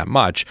reality that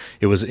much.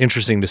 It was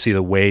interesting to see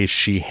the way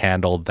she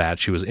handled that.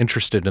 She was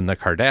interested in the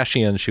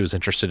Kardashians. She was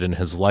interested in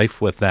his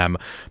life with them,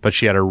 but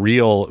she had a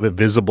real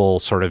visible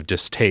sort of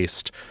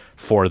distaste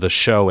for the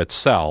show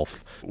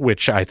itself,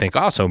 which I think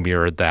also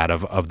mirrored that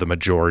of the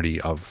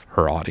majority of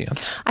her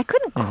audience. I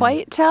couldn't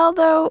quite tell,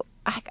 though.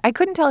 I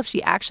couldn't tell if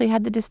she actually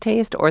had the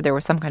distaste or there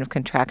was some kind of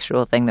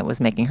contractual thing that was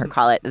making her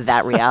call it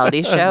that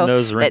reality show.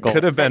 Nose wrinkle.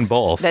 Could have been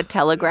both. That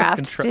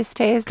telegraphed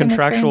distaste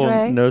contractual in a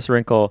strange way. Nose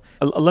wrinkle.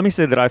 Let me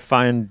say that I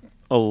find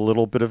a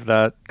little bit of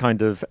that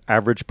kind of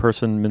average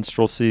person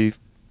minstrelsy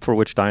for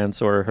which Diane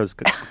Sawyer has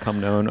become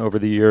known over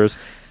the years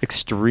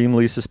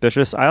extremely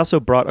suspicious. I also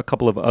brought a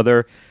couple of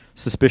other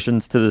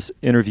suspicions to this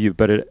interview,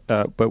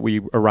 but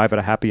we arrive at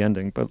a happy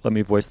ending. But let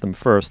me voice them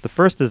first. The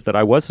first is that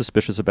I was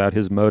suspicious about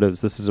his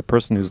motives. This is a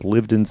person who's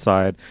lived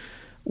inside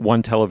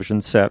one television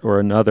set or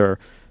another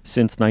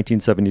since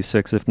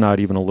 1976, if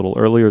not even a little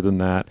earlier than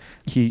that.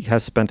 He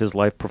has spent his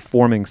life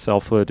performing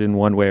selfhood in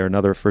one way or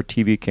another for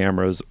TV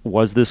cameras.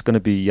 Was this going to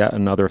be yet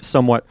another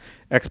somewhat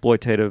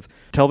exploitative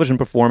television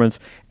performance?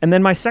 And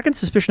then my second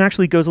suspicion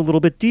actually goes a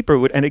little bit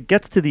deeper, and it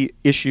gets to the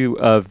issue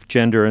of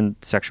gender and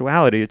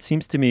sexuality. It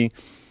seems to me,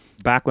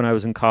 back when I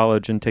was in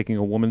college and taking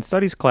a women's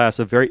studies class,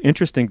 a very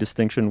interesting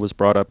distinction was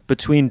brought up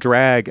between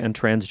drag and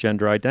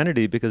transgender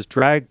identity, because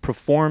drag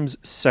performs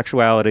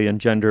sexuality and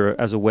gender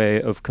as a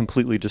way of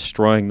completely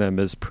destroying them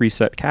as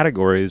preset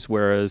categories,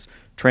 whereas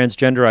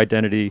transgender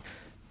identity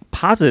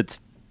posits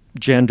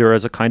gender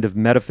as a kind of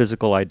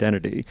metaphysical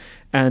identity.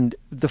 And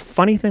the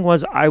funny thing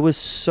was, I was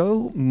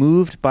so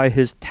moved by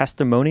his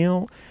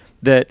testimonial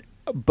that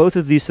both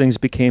of these things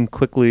became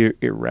quickly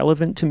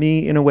irrelevant to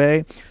me in a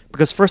way,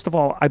 because first of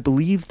all, I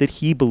believe that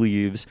he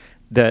believes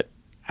that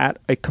at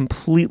a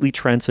completely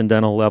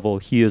transcendental level,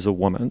 he is a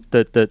woman.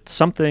 That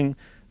something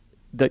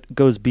that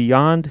goes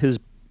beyond his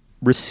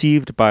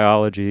received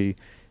biology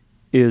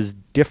is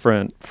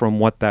different from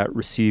what that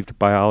received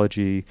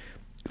biology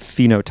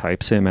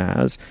phenotypes him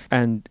as.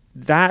 And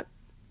that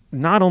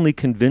not only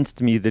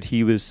convinced me that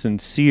he was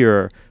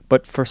sincere,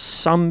 but for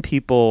some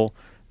people,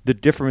 the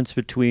difference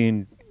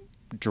between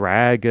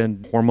drag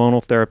and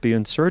hormonal therapy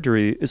and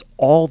surgery is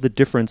all the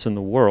difference in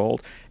the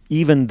world,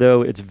 even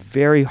though it's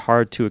very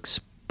hard to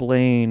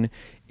explain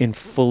in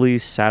fully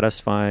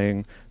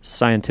satisfying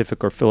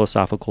scientific or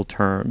philosophical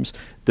terms.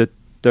 That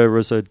there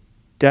was a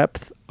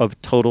depth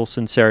of total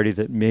sincerity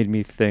that made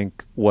me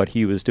think what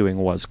he was doing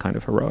was kind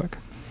of heroic.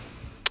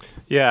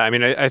 Yeah, I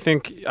mean, I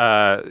think,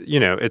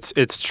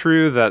 it's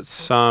true that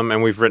some,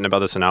 and we've written about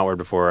this in Outward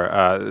before,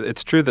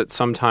 it's true that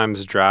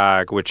sometimes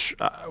drag, which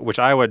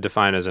I would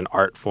define as an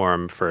art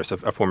form first,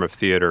 a form of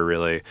theater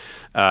really,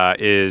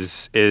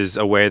 is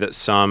a way that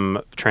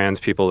some trans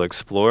people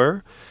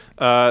explore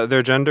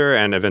their gender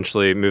and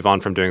eventually move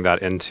on from doing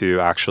that into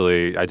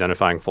actually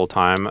identifying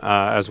full-time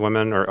as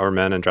women or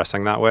men and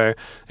dressing that way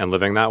and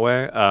living that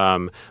way.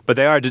 But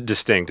they are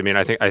distinct. I mean,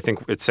 I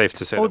think it's safe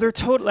to say. Oh, they're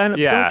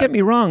totally. Don't get me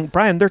wrong,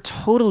 Brian. They're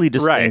totally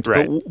distinct.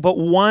 Right. But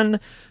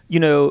one,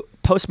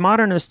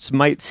 postmodernists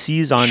might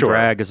seize on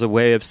drag as a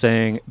way of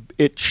saying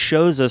it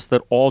shows us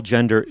that all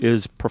gender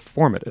is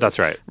performative. That's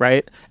right.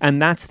 Right?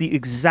 And that's the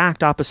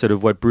exact opposite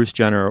of what Bruce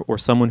Jenner or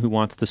someone who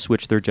wants to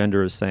switch their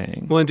gender is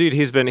saying. Well, indeed,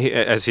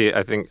 as he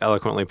I think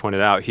eloquently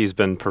pointed out, he's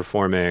been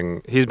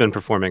performing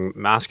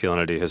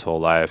masculinity his whole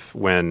life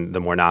when the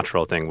more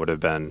natural thing would have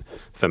been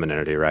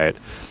femininity, right?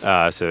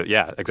 So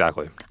yeah,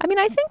 exactly. I mean,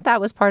 I think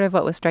that was part of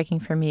what was striking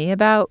for me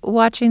about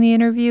watching the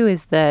interview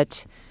is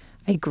that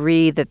I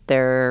agree that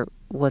there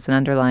was an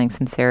underlying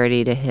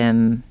sincerity to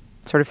him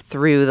sort of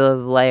through the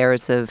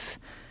layers of,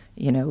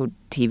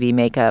 TV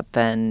makeup,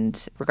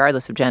 and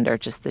regardless of gender,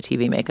 just the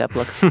TV makeup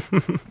looks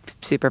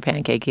super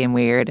pancakey and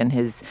weird, and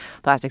his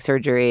plastic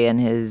surgery and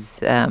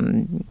his,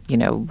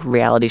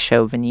 reality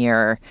show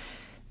veneer.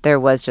 There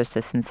was just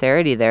a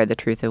sincerity there, the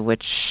truth of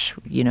which,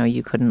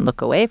 you couldn't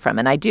look away from.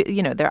 And I do,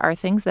 there are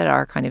things that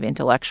are kind of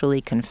intellectually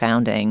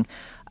confounding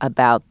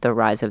about the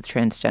rise of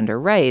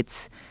transgender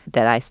rights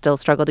that I still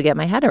struggle to get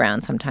my head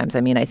around sometimes.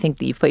 I mean, I think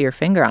that you've put your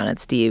finger on it,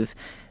 Steve.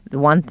 The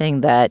one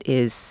thing that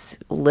is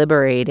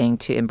liberating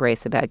to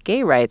embrace about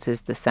gay rights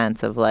is the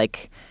sense of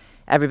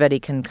everybody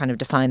can kind of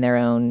define their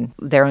own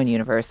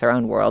universe, their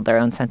own world, their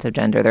own sense of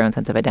gender, their own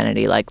sense of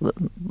identity.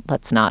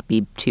 Let's not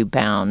be too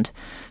bound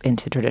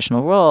into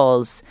traditional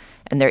roles.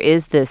 And there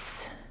is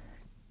this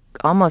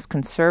almost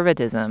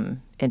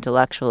conservatism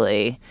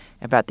intellectually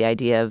about the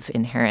idea of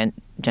inherent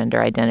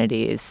gender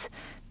identities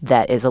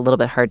that is a little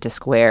bit hard to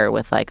square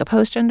with a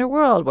post-gender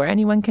world where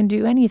anyone can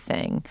do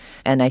anything.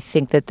 And I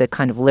think that the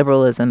kind of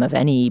liberalism of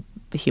any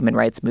human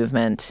rights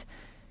movement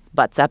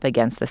butts up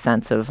against the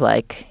sense of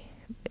I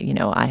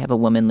have a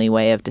womanly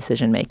way of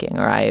decision making,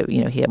 or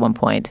he at one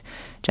point,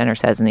 Jenner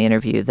says in the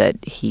interview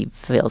that he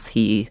feels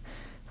he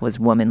was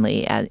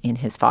womanly in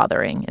his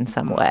fathering in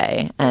some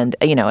way. And,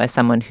 as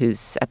someone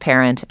who's a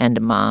parent and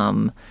a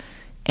mom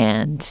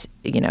and,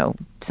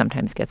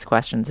 sometimes gets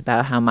questions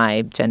about how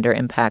my gender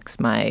impacts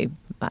my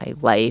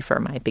life or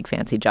my big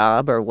fancy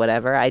job or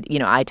whatever,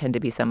 I tend to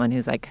be someone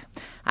who's I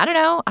don't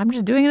know, I'm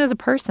just doing it as a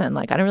person.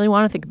 I don't really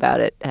want to think about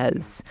it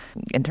as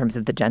in terms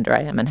of the gender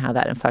I am and how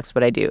that affects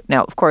what I do.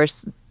 Now, of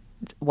course,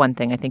 one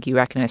thing I think you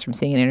recognize from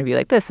seeing an interview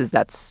like this is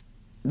that's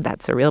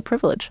a real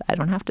privilege. I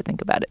don't have to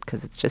think about it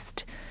because it's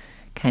just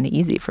kind of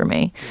easy for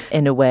me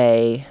in a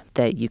way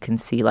that you can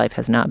see life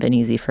has not been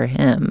easy for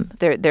him.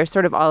 There's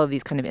sort of all of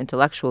these kind of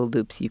intellectual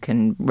loops you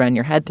can run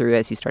your head through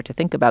as you start to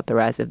think about the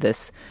rise of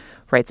this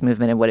rights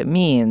movement and what it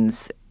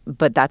means.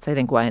 But that's, I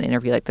think, why an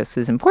interview like this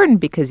is important,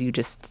 because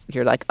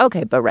you're like,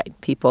 okay, but right,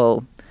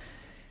 people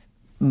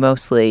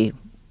mostly,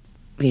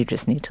 you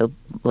just need to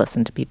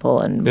listen to people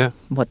and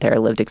what their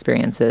lived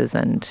experience is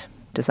and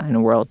design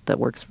a world that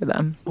works for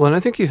them. Well, and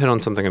I think you hit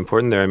on something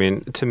important there. I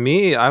mean, to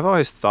me, I've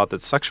always thought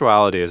that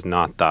sexuality is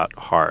not that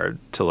hard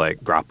to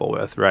grapple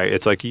with, right?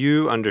 It's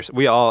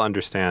we all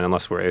understand,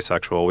 unless we're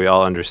asexual, we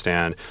all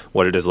understand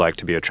what it is like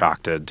to be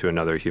attracted to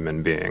another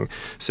human being.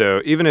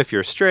 So even if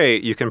you're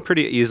straight, you can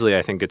pretty easily,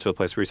 I think, get to a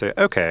place where you say,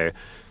 okay,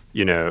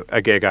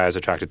 a gay guy is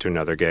attracted to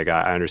another gay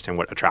guy. I understand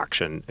what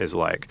attraction is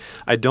like.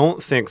 I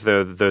don't think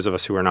those of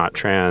us who are not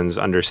trans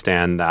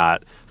understand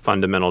that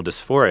fundamental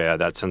dysphoria,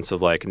 that sense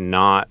of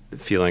not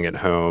feeling at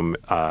home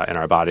in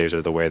our bodies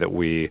or the way that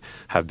we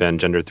have been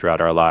gendered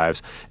throughout our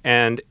lives.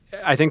 And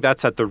I think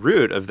that's at the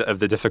root of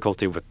the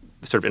difficulty with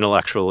sort of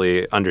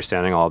intellectually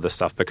understanding all of this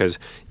stuff, because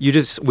we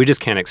just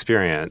can't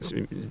experience,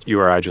 you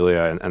or I,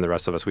 Julia, and the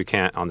rest of us, we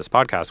can't on this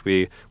podcast,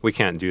 we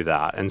can't do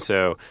that. And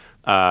so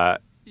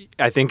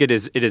I think it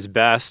is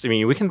best. I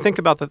mean, we can think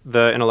about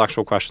the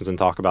intellectual questions and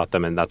talk about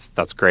them, and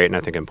that's great and I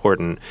think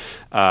important.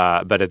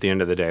 But at the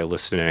end of the day,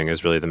 listening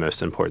is really the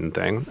most important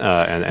thing,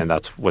 and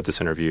that's what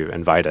this interview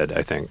invited,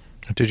 I think.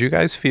 Did you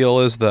guys feel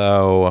as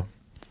though,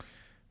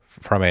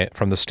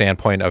 from the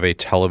standpoint of a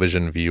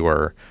television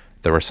viewer,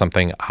 there was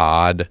something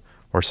odd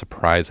or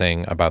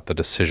surprising about the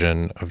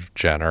decision of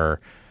Jenner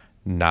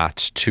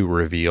not to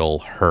reveal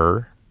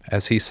her,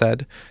 as he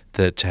said,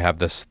 that to have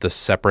this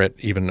separate,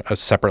 even a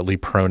separately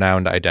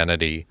pronounced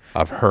identity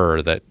of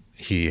her that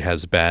he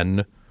has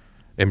been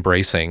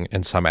embracing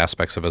in some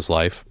aspects of his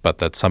life, but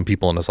that some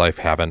people in his life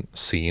haven't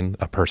seen,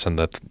 a person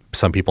that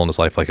some people in his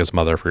life, like his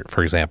mother,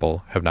 for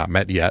example, have not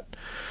met yet.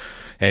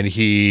 And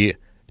he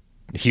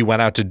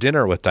went out to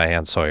dinner with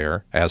Diane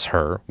Sawyer as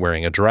her,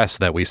 wearing a dress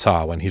that we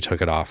saw when he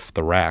took it off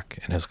the rack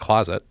in his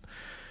closet.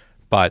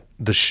 But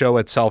the show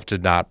itself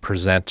did not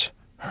present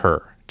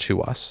her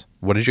to us.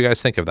 What did you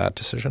guys think of that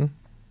decision?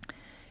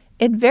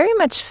 It very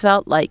much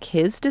felt like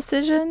his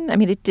decision. I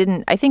mean, it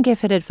didn't. I think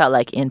if it had felt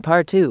like in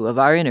part 2 of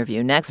our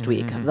interview next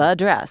week, the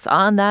dress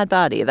on that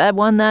body that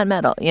won that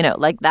medal,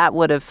 like that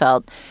would have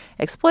felt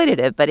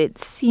exploitative. But it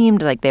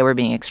seemed like they were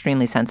being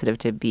extremely sensitive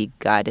to be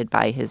guided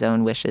by his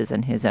own wishes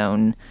and his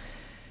own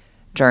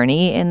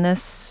journey in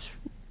this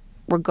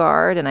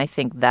regard. And I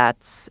think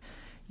that's,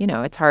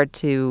 it's hard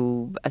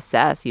to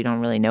assess. You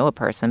don't really know a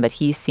person, but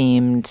he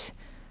seemed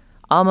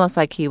almost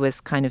like he was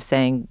kind of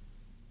saying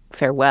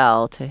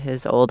farewell to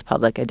his old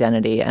public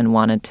identity and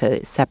wanted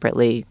to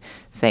separately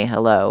say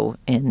hello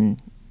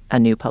in a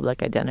new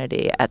public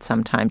identity at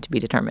some time to be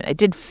determined. It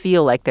did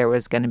feel like there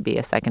was going to be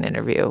a second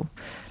interview,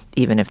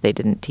 even if they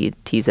didn't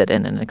tease it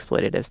in an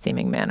exploitative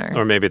seeming manner.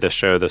 Or maybe the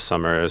show this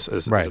summer is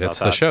right. About it's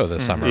that. The show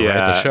this summer, yeah,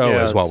 right? The show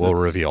is what will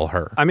it's reveal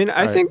her. I mean,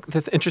 I think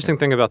the interesting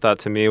thing about that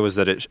to me was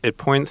that it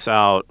points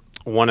out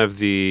one of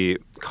the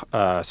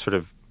sort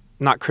of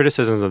not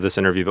criticisms of this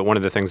interview, but one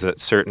of the things that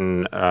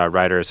certain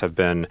writers have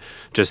been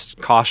just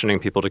cautioning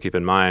people to keep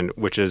in mind,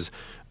 which is,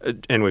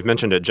 and we've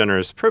mentioned it,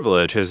 Jenner's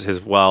privilege, his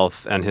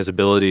wealth, and his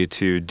ability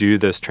to do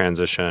this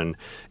transition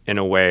in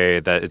a way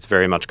that it's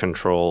very much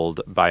controlled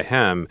by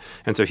him.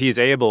 And so he's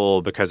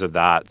able, because of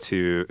that,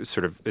 to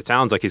sort of, it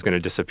sounds like he's going to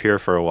disappear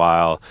for a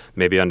while,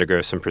 maybe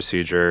undergo some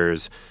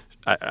procedures.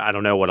 I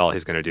don't know what all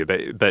he's going to do,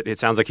 but it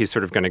sounds like he's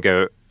sort of going to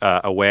go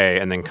away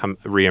and then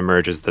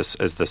reemerge as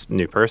this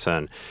new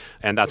person,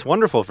 and that's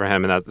wonderful for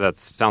him. And that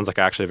sounds like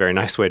actually a very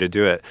nice way to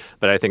do it.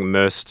 But I think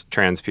most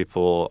trans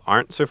people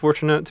aren't so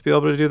fortunate to be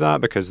able to do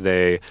that because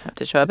they have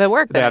to show up at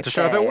work. They have to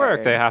show up at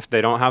work.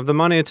 They don't have the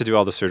money to do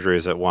all the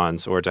surgeries at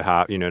once, or to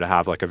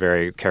have like a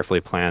very carefully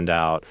planned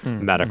out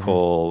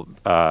medical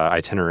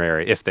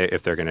itinerary if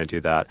they're going to do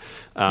that.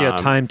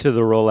 Time to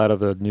the rollout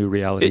of a new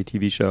reality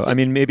TV show. I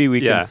mean, maybe we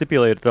can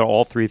stipulate that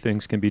all three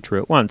things can be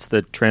true at once,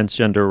 that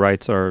transgender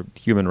rights are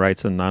human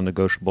rights and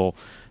non-negotiable,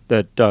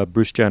 that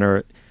Bruce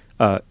Jenner,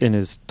 in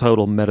his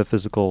total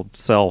metaphysical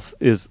self,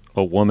 is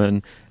a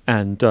woman,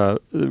 and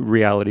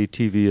reality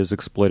TV is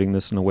exploiting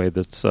this in a way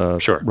that's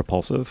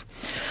repulsive.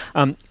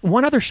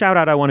 One other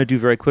shout-out I want to do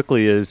very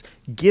quickly is,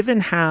 given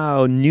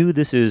how new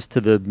this is to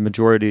the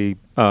majority,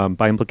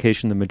 by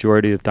implication the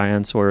majority of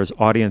Diane Sawyer's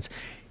audience,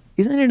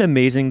 isn't it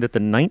amazing that the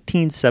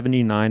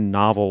 1979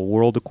 novel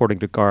World According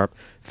to Garp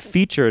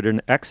featured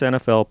an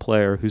ex-NFL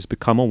player who's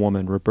become a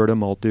woman, Roberta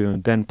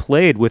Muldoon, then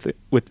played with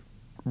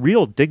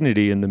real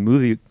dignity in the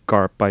movie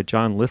Garp by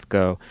John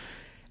Lithgow.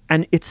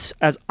 And it's,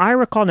 as I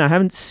recall, now I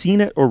haven't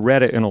seen it or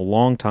read it in a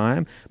long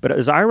time, but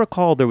as I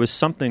recall, there was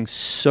something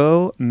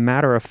so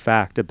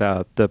matter-of-fact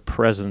about the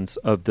presence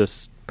of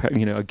this,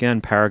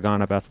 again,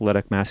 paragon of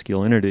athletic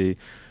masculinity,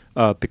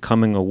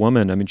 becoming a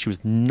woman. I mean, she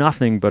was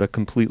nothing but a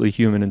completely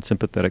human and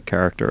sympathetic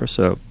character.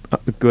 So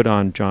good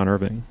on John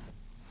Irving.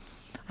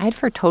 I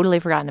had totally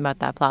forgotten about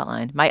that plot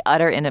line.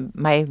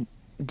 My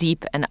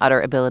deep and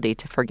utter ability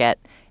to forget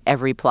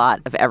every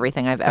plot of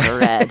everything I've ever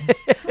read.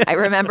 I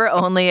remember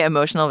only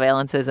emotional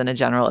valences and a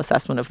general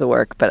assessment of the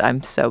work, but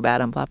I'm so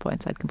bad on plot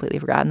points. I'd completely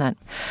forgotten that.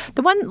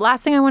 The one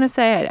last thing I want to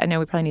say, I know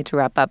we probably need to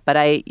wrap up,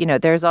 but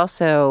there's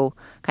also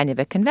kind of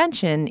a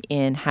convention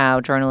in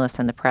how journalists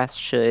and the press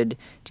should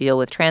deal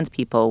with trans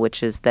people,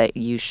 which is that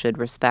you should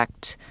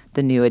respect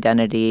the new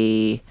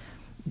identity,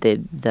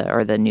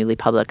 the newly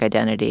public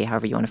identity,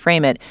 however you want to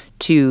frame it,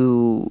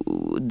 to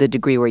the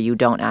degree where you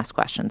don't ask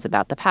questions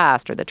about the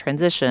past or the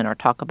transition or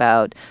talk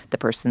about the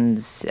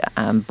person's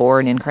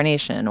born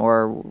incarnation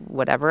or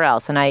whatever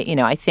else. And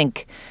I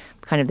think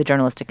kind of the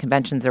journalistic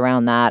conventions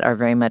around that are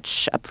very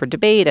much up for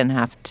debate and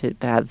have to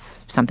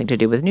have something to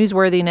do with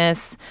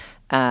newsworthiness.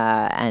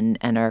 And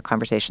are a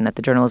conversation that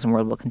the journalism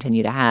world will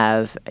continue to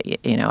have.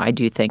 I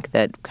do think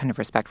that kind of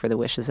respect for the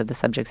wishes of the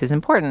subjects is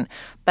important,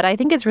 but I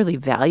think it's really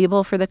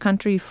valuable for the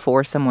country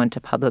for someone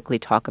to publicly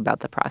talk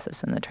about the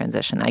process and the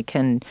transition. I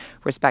can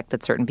respect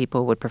that certain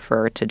people would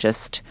prefer to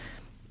just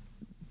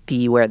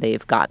be where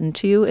they've gotten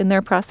to in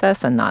their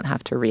process and not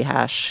have to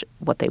rehash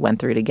what they went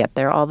through to get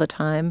there all the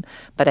time.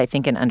 But I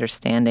think in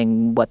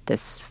understanding what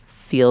this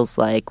feels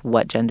like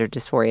what gender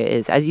dysphoria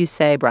is. As you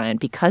say, Brian,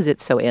 because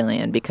it's so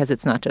alien, because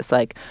it's not just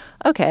like,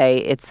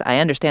 okay, I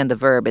understand the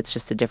verb, it's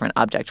just a different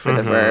object for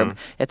the verb.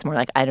 It's more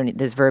like,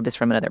 this verb is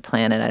from another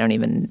planet. I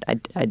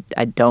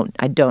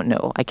don't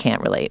know. I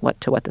can't relate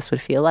to what this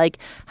would feel like.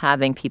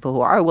 Having people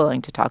who are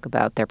willing to talk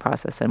about their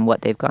process and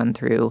what they've gone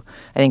through,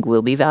 I think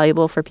will be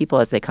valuable for people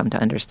as they come to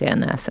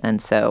understand this.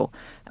 And so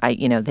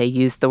they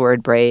use the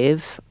word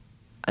brave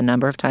a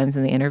number of times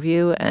in the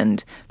interview,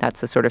 and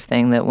that's the sort of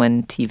thing that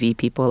when TV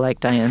people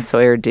like Diane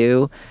Sawyer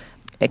do,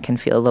 it can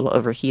feel a little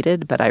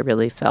overheated, but I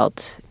really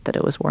felt that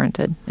it was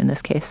warranted in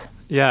this case.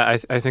 Yeah,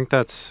 I think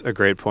that's a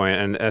great point.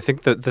 And I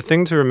think that the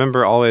thing to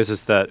remember always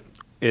is that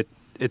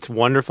it's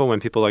wonderful when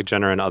people like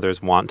Jenner and others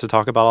want to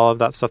talk about all of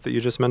that stuff that you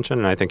just mentioned.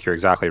 And I think you're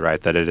exactly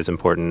right that it is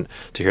important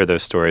to hear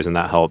those stories, and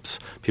that helps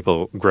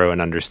people grow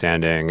in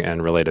understanding and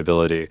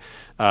relatability.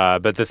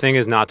 But the thing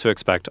is not to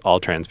expect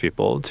all trans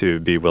people to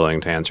be willing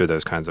to answer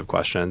those kinds of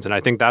questions. And I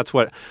think that's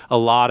what a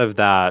lot of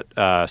that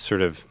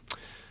sort of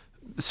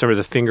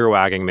the finger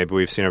wagging maybe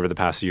we've seen over the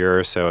past year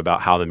or so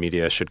about how the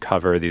media should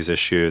cover these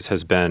issues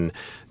has been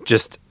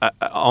just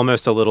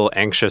almost a little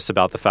anxious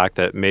about the fact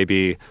that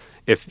maybe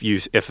if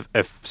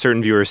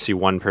certain viewers see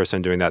one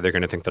person doing that, they're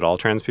going to think that all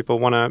trans people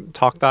want to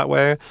talk that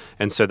way.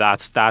 And so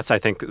that's I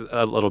think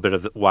a little bit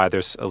of why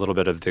there's a little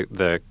bit of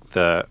the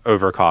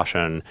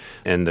overcaution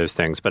in those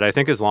things. But I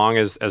think as long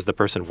as the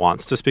person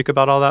wants to speak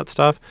about all that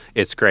stuff,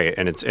 it's great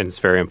and it's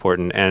very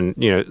important. And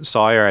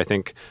Sawyer, I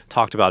think,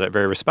 talked about it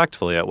very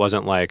respectfully. It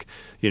wasn't like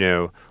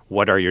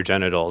what are your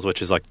genitals,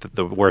 which is like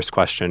the worst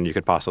question you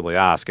could possibly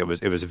ask. It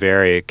was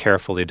very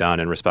carefully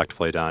done and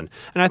respectfully done.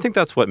 And I think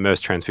that's what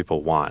most trans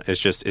people want. It's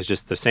just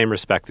the same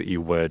respect that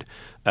you would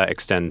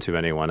extend to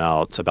anyone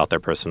else about their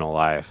personal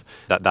life.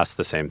 That's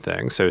the same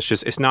thing. So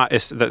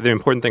the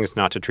important thing is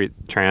not to treat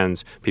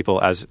trans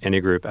people as any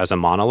group as a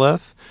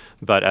monolith,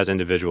 but as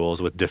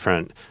individuals with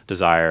different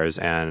desires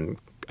and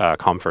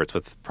comforts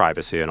with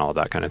privacy and all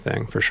that kind of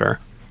thing, for sure.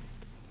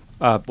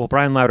 Well,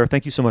 Brian Lowder,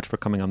 thank you so much for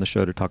coming on the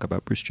show to talk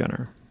about Bruce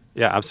Jenner.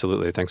 Yeah,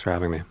 absolutely. Thanks for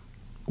having me.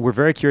 We're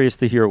very curious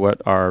to hear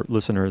what our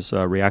listeners'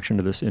 reaction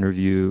to this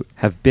interview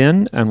have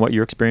been and what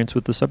your experience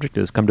with the subject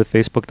is. Come to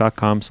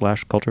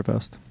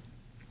facebook.com/culturefest.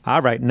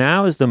 All right,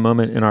 now is the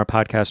moment in our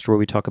podcast where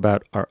we talk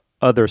about our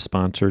other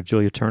sponsor,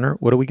 Julia Turner.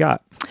 What do we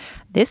got?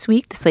 This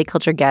week, the Slate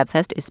Culture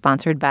Gabfest is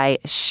sponsored by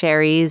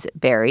Shari's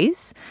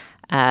Berries.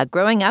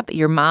 Growing up,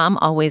 your mom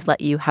always let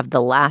you have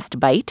the last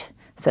bite,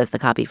 says the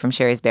copy from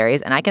Shari's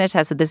Berries. And I can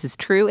attest that this is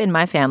true in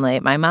my family.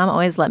 My mom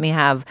always let me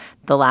have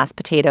the last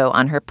potato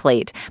on her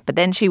plate. But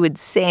then she would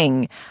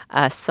sing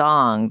a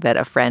song that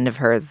a friend of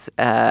hers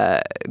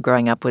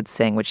growing up would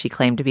sing, which she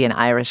claimed to be an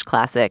Irish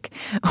classic,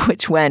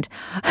 which went...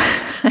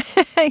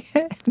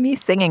 Me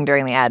singing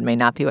during the ad may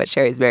not be what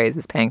Shari's Berries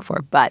is paying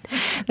for, but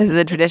this is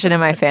a tradition in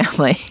my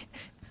family.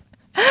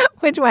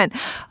 Which went,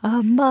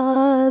 a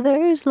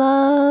mother's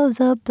love's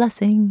a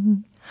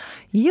blessing.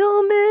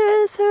 You'll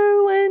miss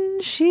her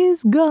when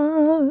she's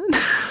gone.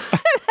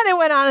 And it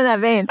went on in that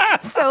vein.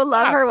 So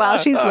love her while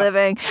she's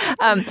living.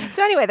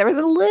 So anyway, there was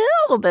a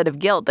little bit of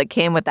guilt that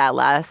came with that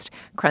last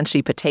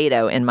crunchy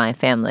potato in my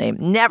family.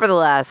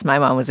 Nevertheless, my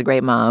mom was a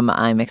great mom.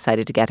 I'm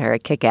excited to get her a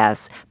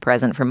kick-ass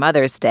present for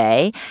Mother's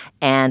Day.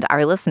 And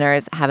our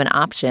listeners have an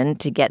option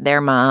to get their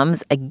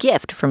moms a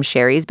gift from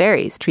Shari's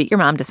Berries. Treat your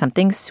mom to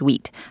something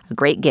sweet, a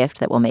great gift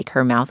that will make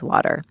her mouth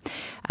water.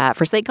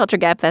 For Slate Culture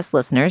Gabfest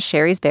listeners,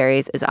 Shari's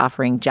Berries is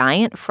offering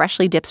giant,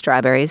 freshly dipped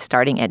strawberries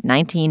starting at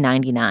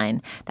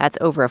 $19.99. That's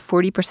over a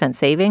 40%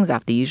 savings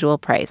off the usual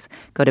price.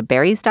 Go to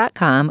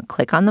berries.com,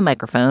 click on the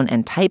microphone,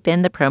 and type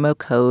in the promo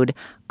code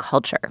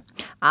CULTURE.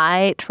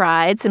 I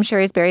tried some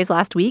Shari's Berries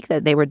last week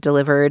that they were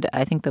delivered,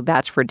 I think the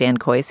batch for Dan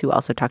Coyce, who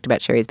also talked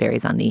about Shari's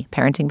Berries on the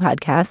parenting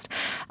podcast,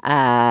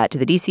 to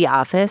the DC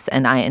office,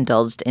 and I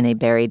indulged in a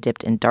berry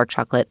dipped in dark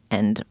chocolate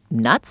and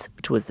nuts,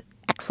 which was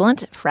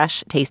excellent,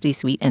 fresh, tasty,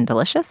 sweet, and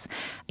delicious.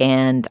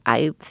 And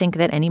I think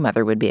that any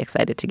mother would be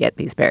excited to get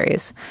these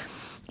berries.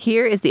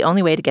 Here is the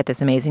only way to get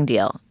this amazing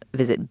deal.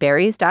 Visit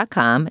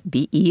berries.com,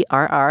 berries.com,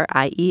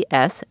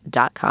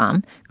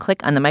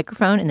 click on the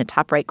microphone in the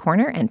top right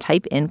corner and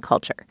type in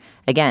culture.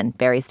 Again,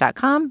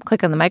 berries.com,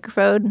 click on the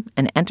microphone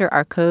and enter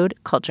our code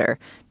culture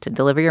to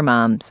deliver your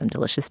mom some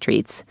delicious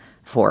treats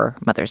for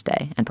Mother's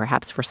Day and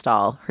perhaps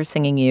forestall her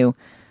singing you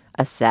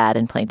a sad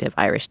and plaintive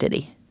Irish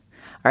ditty.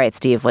 All right,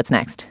 Steve, what's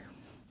next?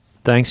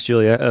 Thanks,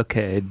 Julia.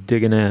 Okay,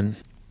 digging in.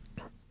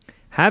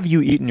 Have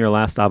You Eaten Your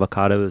Last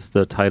Avocado is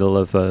the title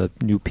of a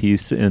new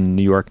piece in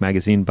New York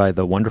Magazine by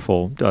the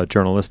wonderful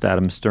journalist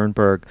Adam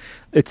Sternberg.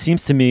 It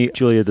seems to me,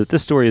 Julia, that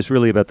this story is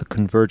really about the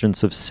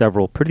convergence of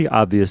several pretty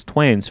obvious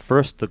twains.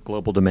 First, the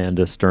global demand,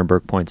 as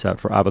Sternberg points out,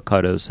 for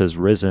avocados has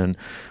risen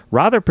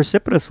rather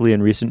precipitously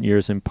in recent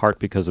years, in part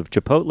because of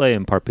Chipotle,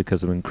 in part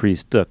because of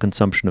increased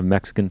consumption of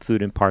Mexican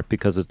food, in part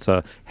because it's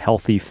a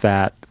healthy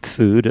fat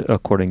food,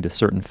 according to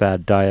certain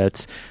fad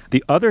diets.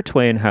 The other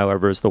twain,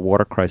 however, is the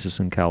water crisis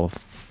in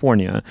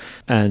California,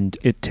 and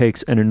it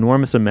takes an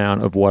enormous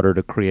amount of water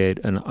to create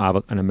an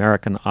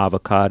American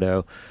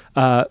avocado.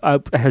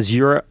 Has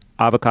your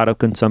avocado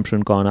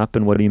consumption gone up,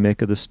 and what do you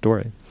make of this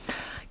story?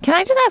 Can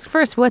I just ask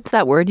first, what's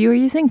that word you were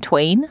using?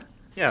 Twain?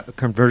 Yeah, the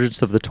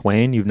convergence of the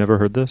twain. You've never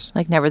heard this?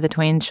 Like never the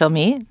twain shall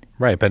meet?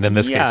 Right, but in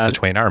this case, the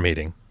twain are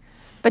meeting.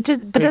 But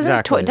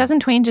Exactly. doesn't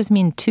twain just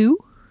mean two?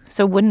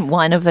 So wouldn't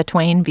one of the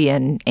twain be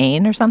an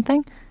ain or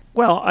something?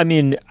 Well, I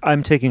mean,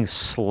 I'm taking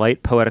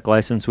slight poetic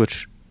license,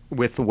 which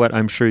with what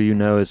I'm sure you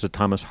know is a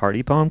Thomas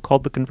Hardy poem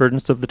called The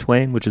Convergence of the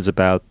Twain, which is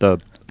about the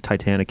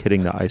Titanic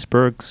hitting the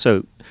iceberg.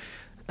 So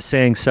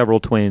saying several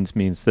twains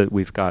means that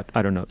we've got,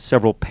 I don't know,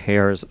 several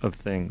pairs of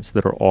things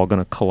that are all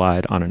going to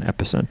collide on an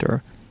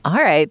epicenter. All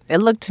right. It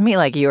looked to me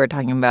like you were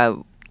talking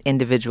about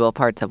individual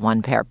parts of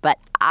one pair, but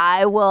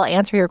I will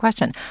answer your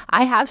question.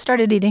 I have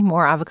started eating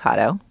more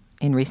avocado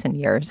in recent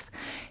years,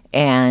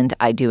 and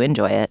I do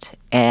enjoy it.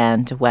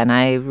 And when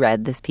I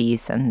read this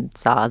piece and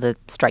saw the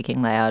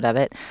striking layout of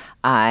it,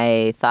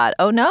 I thought,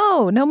 oh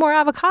no more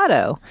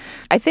avocado.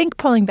 I think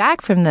pulling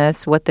back from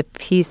this, what the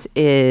piece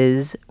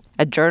is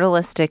a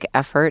journalistic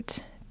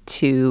effort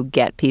to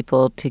get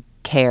people to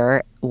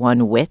care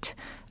one whit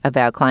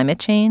about climate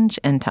change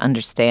and to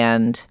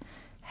understand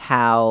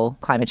how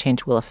climate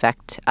change will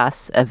affect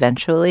us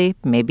eventually,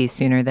 maybe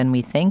sooner than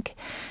we think.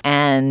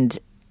 And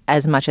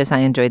as much as I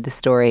enjoyed the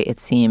story,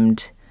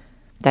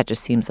 that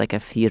just seems like a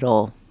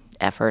futile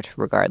effort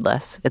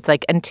regardless. It's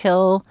like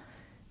until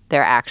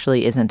there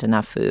actually isn't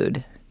enough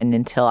food and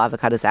until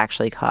avocados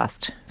actually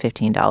cost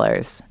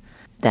 $15,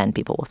 then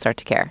people will start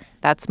to care.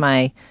 That's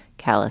my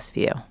callous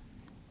view.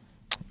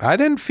 I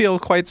didn't feel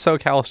quite so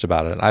calloused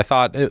about it. I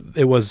thought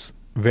it was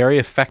very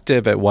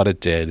effective at what it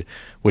did,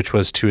 which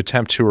was to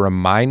attempt to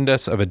remind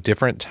us of a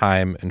different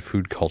time in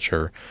food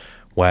culture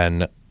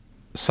when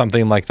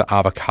something like the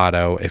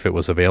avocado, if it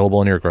was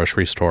available in your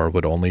grocery store,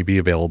 would only be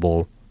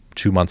available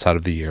 2 months out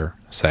of the year,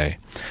 say,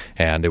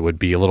 and it would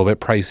be a little bit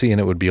pricey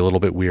and it would be a little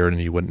bit weird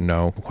and you wouldn't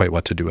know quite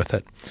what to do with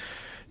it.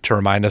 To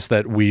remind us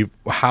that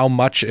how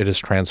much it has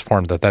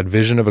transformed, that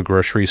vision of a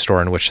grocery store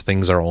in which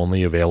things are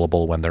only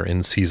available when they're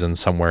in season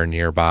somewhere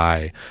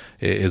nearby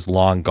is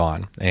long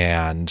gone,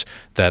 and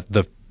that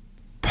the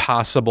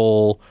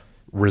possible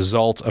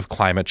result of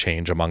climate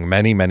change, among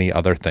many, many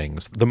other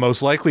things, the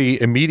most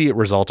likely immediate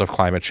result of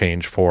climate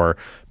change for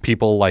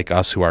people like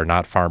us who are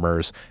not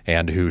farmers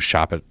and who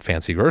shop at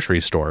fancy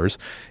grocery stores,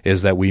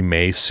 is that we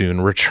may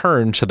soon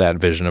return to that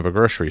vision of a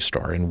grocery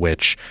store in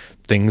which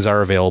things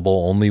are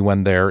available only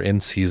when they're in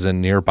season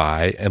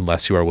nearby,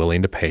 unless you are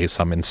willing to pay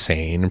some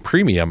insane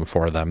premium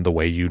for them, the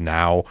way you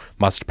now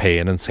must pay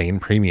an insane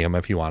premium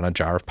if you want a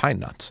jar of pine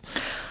nuts.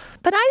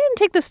 But I didn't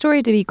take the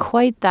story to be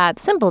quite that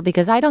simple,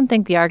 because I don't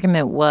think the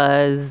argument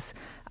was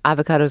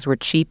avocados were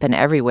cheap and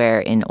everywhere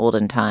in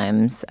olden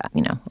times,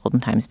 olden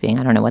times being,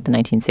 I don't know what, the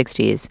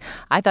 1960s.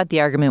 I thought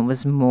the argument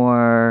was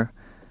more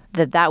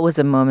that was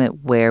a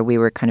moment where we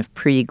were kind of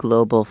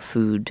pre-global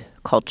food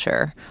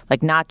culture,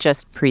 like not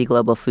just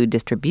pre-global food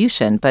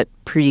distribution, but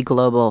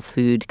pre-global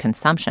food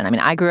consumption. I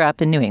mean, I grew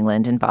up in New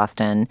England, in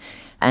Boston,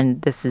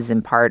 and this is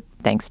in part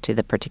thanks to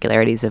the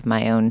particularities of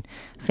my own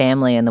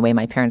family and the way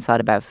my parents thought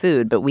about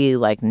food, but we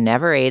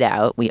never ate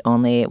out. We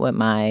only ate what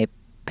my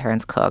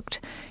parents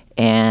cooked,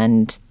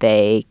 and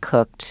they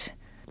cooked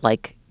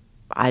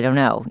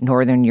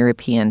Northern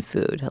European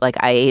food. Like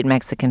I ate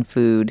Mexican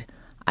food,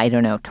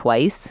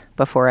 twice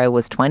before I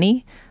was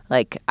 20.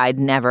 There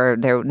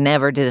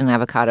never did an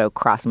avocado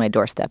cross my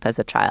doorstep as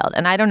a child.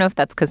 And I don't know if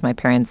that's because my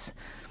parents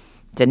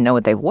didn't know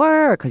what they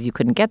were or because you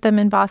couldn't get them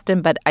in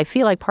Boston. But I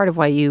feel like part of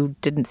why you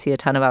didn't see a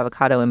ton of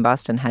avocado in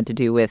Boston had to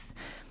do with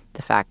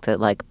the fact that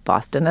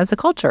Boston as a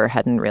culture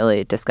hadn't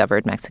really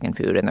discovered Mexican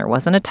food, and there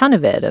wasn't a ton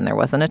of it, and there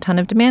wasn't a ton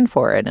of demand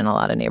for it in a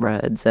lot of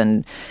neighborhoods.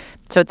 And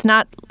so it's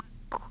not,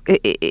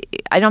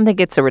 I don't think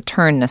it's a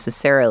return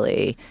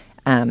necessarily.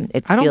 I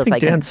don't think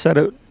Dan said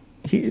it.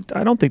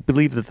 I don't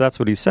believe that that's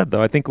what he said,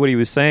 though. I think what he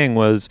was saying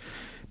was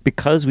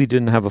because we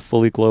didn't have a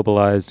fully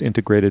globalized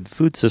integrated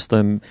food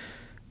system,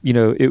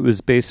 it was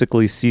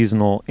basically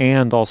seasonal,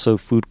 and also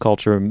food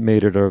culture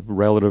made it a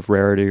relative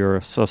rarity or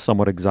a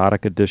somewhat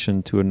exotic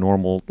addition to a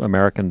normal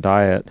American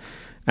diet,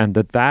 and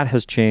that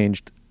has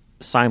changed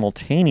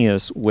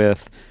simultaneous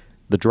with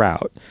the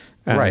drought.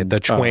 And, right. The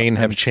twain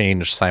have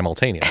changed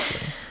simultaneously.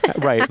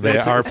 Right.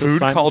 Our food culture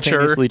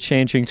simultaneously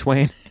changing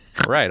twain.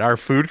 Right. Our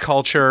food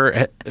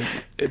culture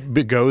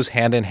goes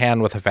hand in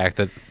hand with the fact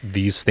that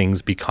these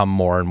things become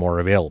more and more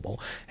available.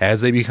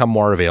 As they become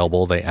more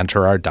available, they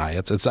enter our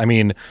diets.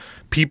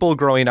 People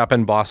growing up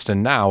in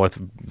Boston now,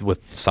 with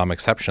some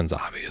exceptions,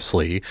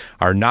 obviously,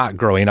 are not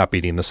growing up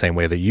eating the same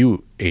way that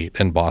you ate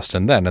in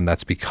Boston then. And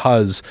that's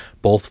because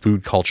both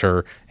food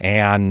culture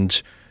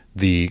and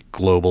the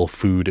global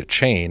food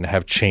chain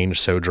have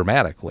changed so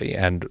dramatically.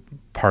 And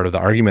part of the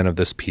argument of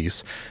this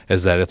piece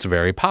is that it's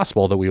very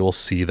possible that we will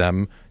see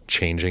them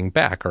changing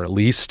back, or at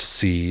least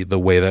see the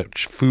way that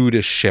food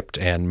is shipped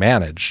and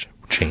managed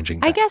changing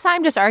back. I guess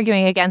I'm just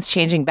arguing against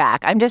changing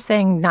back. I'm just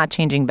saying not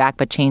changing back,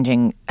 but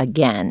changing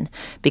again,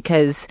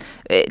 because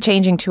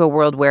changing to a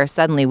world where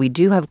suddenly we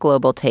do have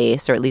global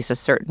taste, or at least a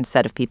certain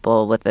set of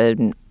people with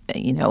an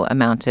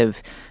amount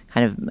of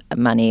kind of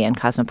money and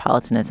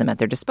cosmopolitanism at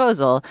their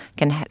disposal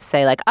can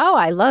say like, oh,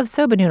 I love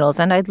soba noodles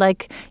and I'd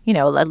like,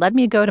 let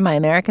me go to my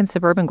American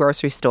suburban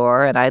grocery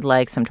store and I'd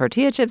like some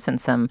tortilla chips and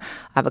some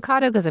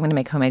avocado because I'm going to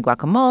make homemade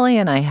guacamole,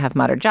 and I have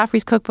Madhur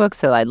Jaffrey's cookbook,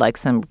 so I'd like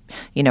some,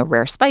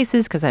 rare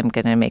spices because I'm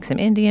going to make some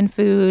Indian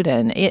food.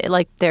 And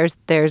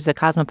there's a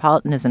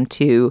cosmopolitanism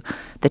to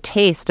the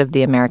taste of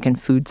the American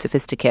food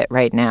sophisticate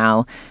right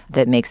now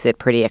that makes it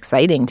pretty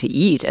exciting to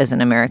eat as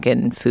an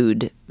American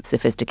food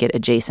sophisticate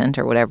adjacent,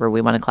 or whatever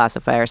we want to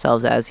classify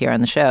ourselves as here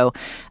on the show.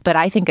 But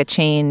I think the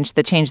change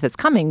that's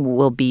coming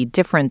will be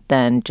different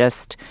than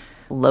just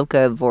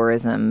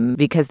locavorism,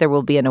 because there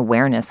will be an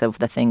awareness of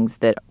the things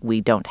that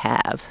we don't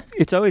have.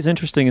 It's always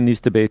interesting in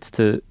these debates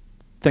to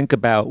think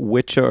about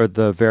which are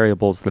the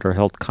variables that are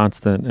held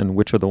constant and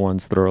which are the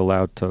ones that are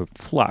allowed to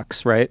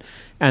flux, right?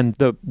 And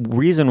the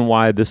reason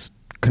why this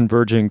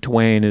converging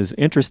twain is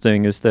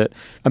interesting is that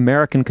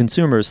American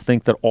consumers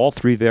think that all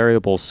three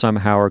variables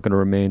somehow are going to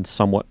remain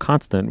somewhat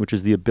constant, which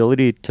is the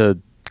ability to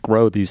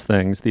grow these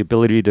things, the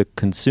ability to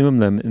consume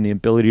them, and the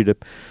ability to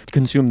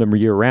consume them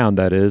year-round,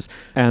 that is,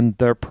 and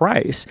their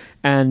price.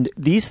 And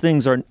these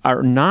things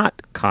are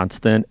not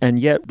constant, and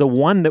yet the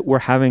one that we're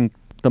having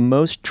the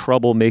most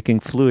trouble making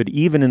fluid,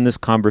 even in this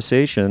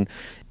conversation,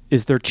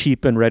 is their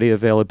cheap and ready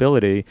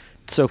availability.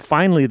 So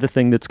finally, the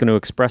thing that's going to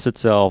express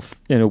itself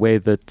in a way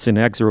that's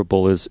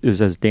inexorable is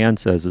as Dan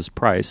says, is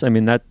price. I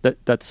mean,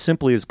 that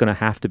simply is going to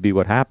have to be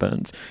what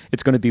happens.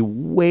 It's going to be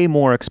way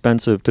more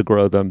expensive to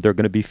grow them. There are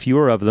going to be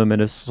fewer of them.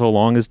 And so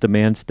long as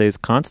demand stays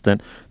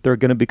constant, they're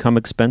going to become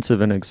expensive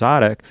and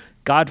exotic.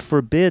 God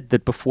forbid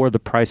that before the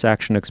price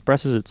action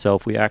expresses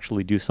itself, we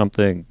actually do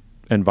something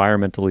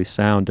environmentally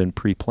sound and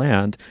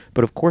pre-planned,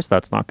 but of course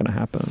that's not going to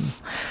happen.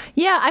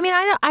 Yeah, I mean,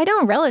 I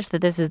don't relish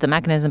that this is the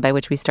mechanism by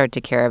which we start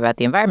to care about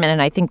the environment,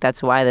 and I think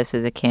that's why this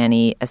is a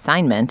canny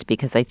assignment,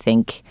 because I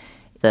think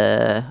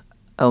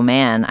oh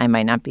man, I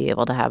might not be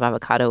able to have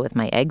avocado with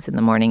my eggs in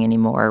the morning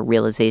anymore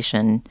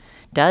realization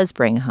does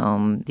bring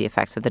home the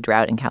effects of the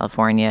drought in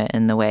California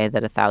in the way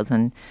that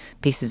 1,000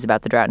 pieces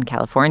about the drought in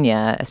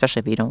California, especially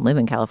if you don't live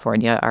in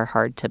California, are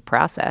hard to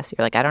process.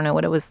 You're like, I don't know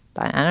what it was.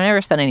 I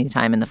never spent any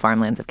time in the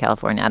farmlands of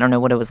California. I don't know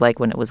what it was like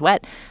when it was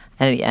wet.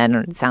 And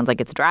it sounds like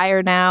it's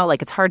drier now.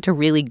 Like, it's hard to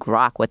really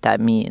grok what that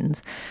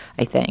means,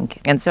 I think.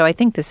 And so I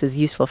think this is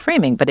useful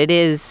framing, but it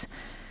is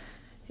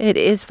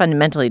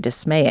fundamentally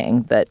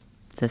dismaying that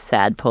the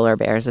sad polar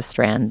bear is a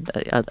strand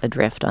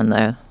adrift on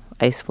the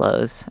ice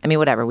floes. I mean,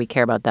 whatever, we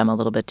care about them a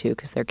little bit too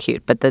because they're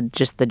cute, but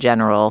just the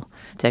general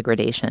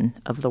degradation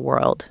of the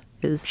world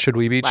is Should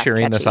we be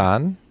cheering catchy. this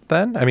on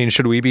then? I mean,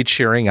 should we be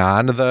cheering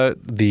on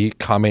the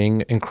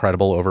coming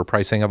incredible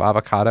overpricing of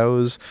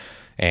avocados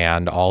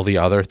and all the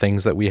other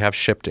things that we have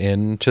shipped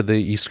in to the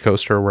East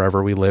Coast or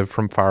wherever we live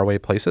from faraway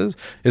places?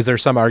 Is there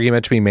some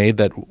argument to be made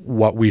that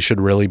what we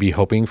should really be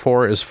hoping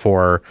for is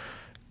for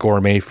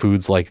gourmet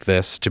foods like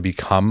this to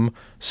become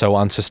so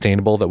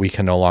unsustainable that we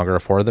can no longer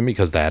afford them,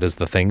 because that is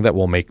the thing that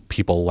will make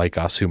people like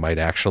us who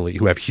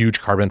have huge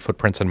carbon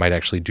footprints and might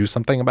actually do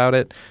something about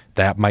it,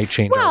 that might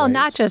change our ways?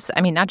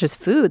 not just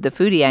food. The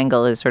foodie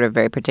angle is sort of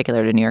very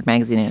particular to New York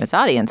Magazine and its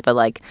audience, but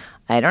like,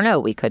 I don't know,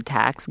 we could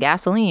tax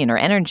gasoline or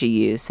energy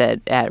use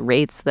at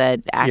rates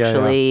that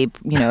actually,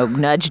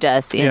 nudged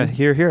us in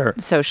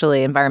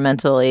socially,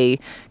 environmentally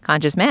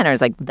conscious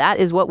manners. Like,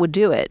 that is what would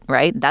do it,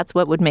 right? That's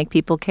what would make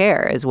people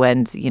care, is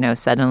when,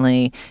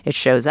 suddenly it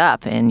shows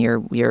up in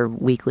your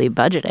weekly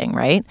budgeting,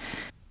 right?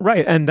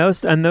 Right, and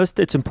those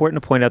it's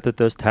important to point out that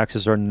those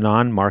taxes are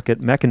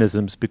non-market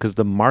mechanisms, because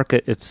the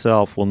market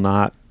itself will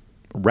not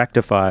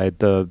rectify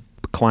the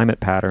climate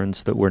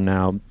patterns that we're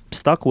now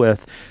stuck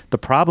with. The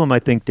problem, I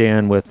think,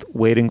 Dan, with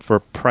waiting for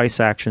price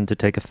action to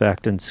take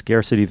effect and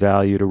scarcity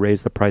value to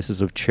raise the prices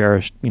of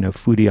cherished,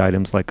 foodie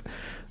items like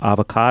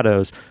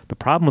avocados, the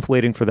problem with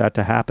waiting for that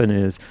to happen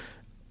is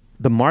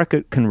the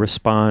market can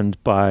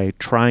respond by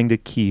trying to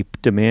keep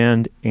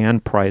demand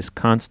and price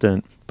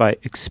constant by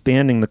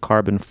expanding the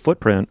carbon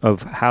footprint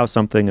of how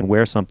something and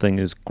where something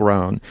is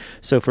grown.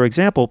 So, for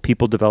example,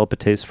 people develop a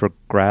taste for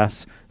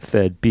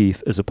grass-fed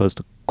beef as opposed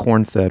to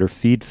corn-fed or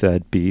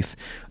feed-fed beef.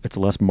 It's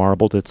less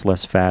marbled, it's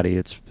less fatty,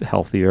 it's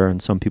healthier,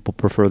 and some people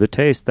prefer the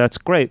taste. That's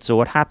great. So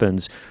what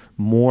happens?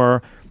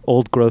 More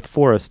old-growth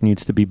forest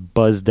needs to be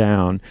buzzed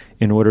down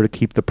in order to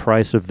keep the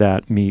price of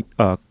that meat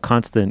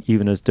constant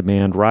even as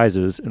demand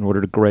rises, in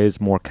order to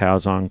graze more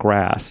cows on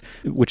grass,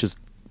 which is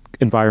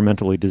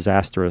environmentally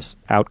disastrous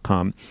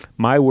outcome.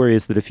 My worry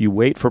is that if you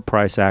wait for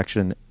price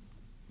action,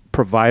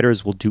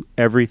 providers will do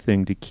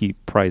everything to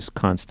keep price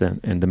constant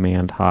and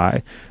demand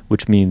high,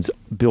 which means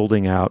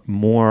building out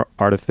more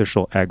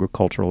artificial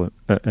agricultural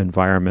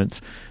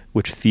environments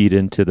which feed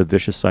into the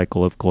vicious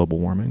cycle of global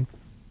warming.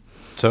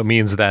 So it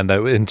means then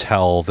that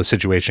until the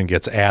situation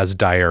gets as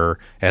dire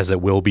as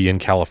it will be in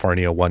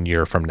California 1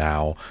 year from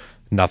now,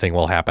 nothing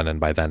will happen, and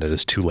by then it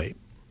is too late.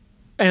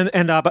 And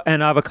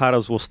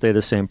avocados will stay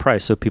the same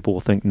price, so people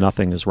will think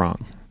nothing is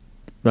wrong.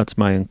 That's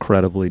my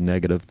incredibly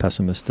negative,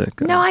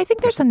 pessimistic. No, I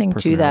think there's something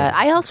to that.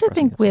 I also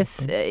think with,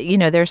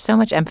 there's so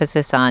much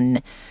emphasis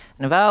on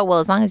of, oh, well,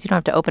 as long as you don't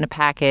have to open a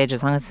package,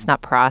 as long as it's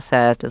not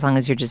processed, as long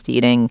as you're just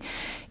eating,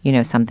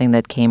 something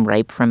that came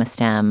ripe from a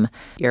stem,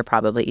 you're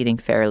probably eating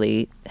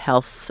fairly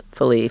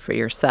healthfully for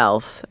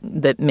yourself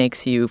that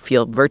makes you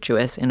feel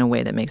virtuous in a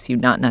way that makes you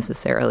not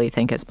necessarily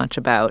think as much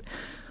about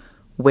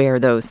where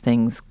those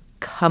things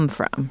come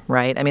from,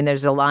 right? I mean,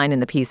 there's a line in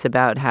the piece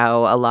about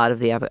how a lot of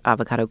the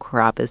avocado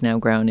crop is now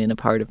grown in a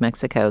part of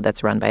Mexico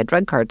that's run by a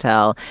drug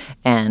cartel,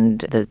 and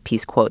the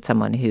piece quotes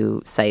someone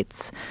who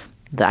cites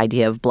the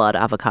idea of blood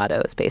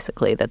avocados,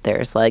 basically, that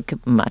there's like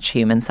much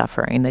human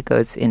suffering that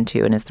goes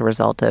into and is the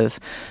result of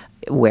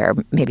where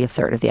maybe a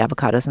third of the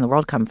avocados in the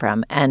world come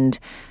from. And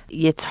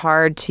it's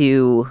hard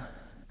to,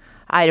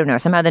 I don't know,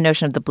 somehow the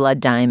notion of the blood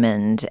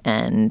diamond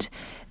and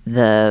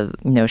the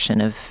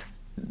notion of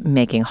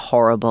making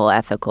horrible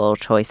ethical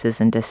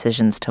choices and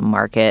decisions to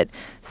market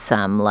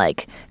some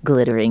like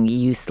glittering,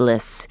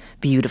 useless,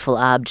 beautiful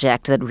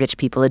object that rich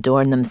people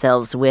adorn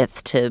themselves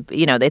with to,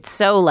 it's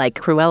so like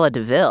Cruella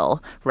de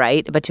Vil,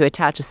 right? But to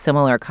attach a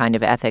similar kind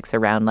of ethics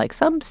around like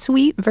some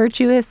sweet,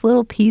 virtuous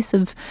little piece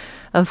of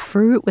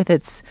fruit with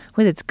its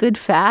good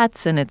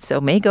fats and its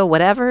omega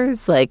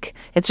whatevers, like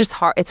it's just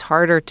hard. It's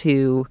harder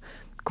to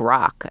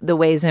grok the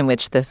ways in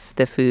which the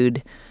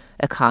food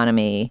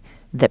economy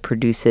that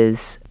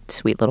produces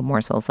sweet little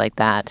morsels like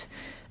that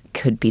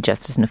could be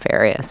just as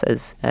nefarious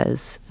as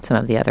some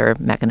of the other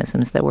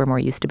mechanisms that we're more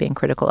used to being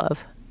critical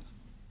of.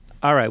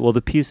 All right. Well,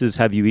 the piece is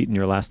Have You Eaten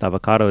Your Last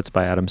Avocado? It's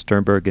by Adam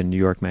Sternberg in New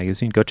York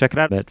Magazine. Go check it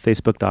out at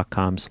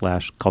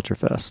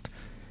facebook.com/culturefest.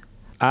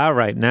 All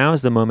right. Now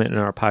is the moment in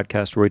our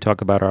podcast where we talk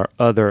about our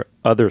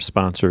other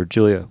sponsor.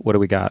 Julia, what do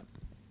we got?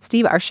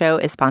 Steve, our show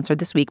is sponsored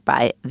this week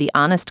by The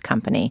Honest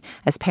Company.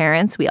 As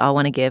parents, we all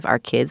want to give our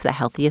kids the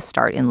healthiest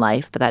start in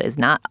life, but that is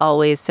not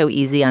always so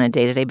easy on a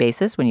day-to-day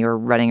basis when you're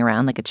running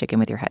around like a chicken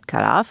with your head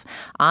cut off.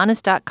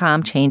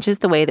 Honest.com changes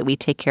the way that we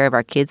take care of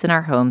our kids in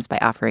our homes by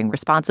offering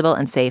responsible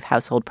and safe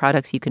household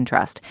products you can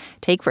trust.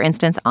 Take, for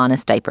instance,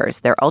 Honest diapers.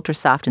 They're ultra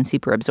soft and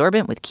super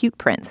absorbent with cute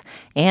prints,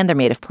 and they're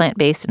made of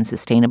plant-based and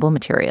sustainable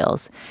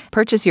materials.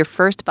 Purchase your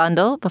first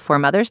bundle before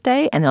Mother's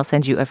Day, and they'll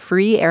send you a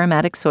free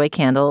aromatic soy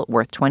candle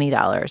worth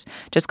 $20.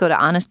 Just go to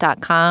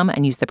honest.com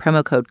and use the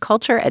promo code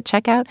CULTURE at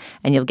checkout,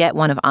 and you'll get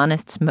one of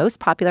Honest's most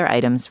popular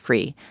items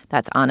free.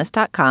 That's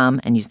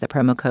honest.com and use the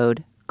promo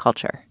code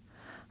CULTURE.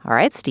 All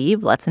right,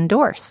 Steve, let's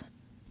endorse.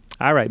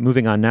 All right,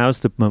 moving on. Now is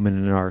the moment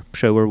in our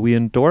show where we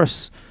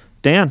endorse.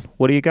 Dan,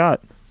 what do you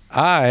got?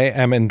 I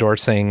am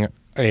endorsing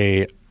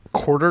a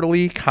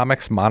quarterly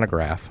comics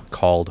monograph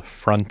called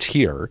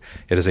Frontier.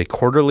 It is a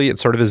quarterly, it's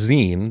sort of a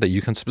zine that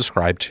you can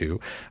subscribe to,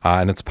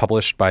 and it's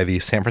published by the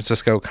San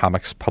Francisco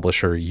comics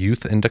publisher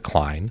Youth in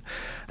Decline.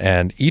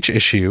 And each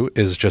issue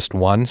is just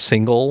one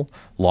single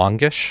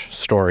longish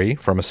story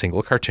from a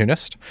single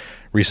cartoonist.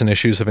 Recent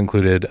issues have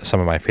included some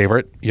of my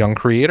favorite young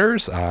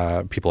creators,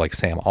 people like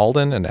Sam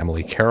Alden and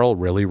Emily Carroll,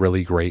 really,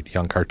 really great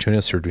young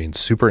cartoonists who are doing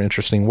super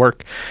interesting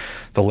work.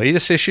 The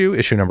latest issue,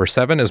 issue number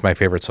 7, is my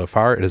favorite so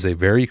far. It is a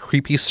very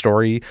creepy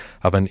story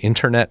of an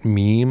internet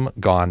meme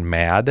gone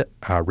mad,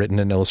 written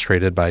and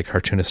illustrated by a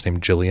cartoonist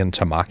named Jillian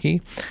Tamaki,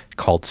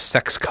 called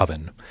Sex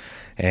Coven.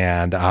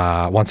 And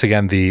once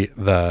again, the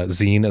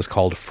zine is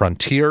called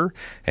Frontier,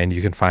 and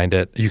you can find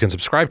it, you can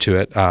subscribe to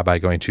it by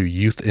going to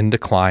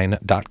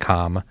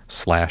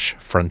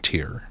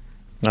youthindecline.com/frontier.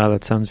 Oh,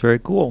 that sounds very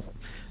cool.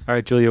 All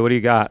right, Julia, what do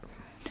you got?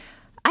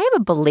 I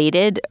have a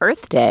belated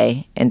Earth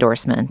Day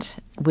endorsement,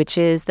 which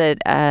is that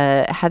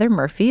Heather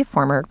Murphy,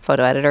 former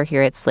photo editor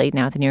here at Slate,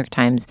 now at the New York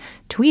Times,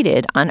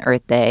 tweeted on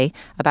Earth Day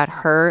about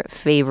her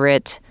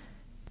favorite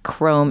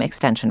Chrome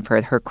extension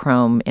for her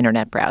Chrome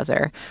internet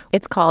browser.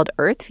 It's called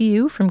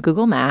EarthView from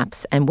Google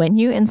Maps, and when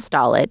you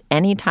install it,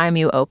 anytime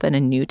you open a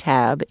new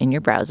tab in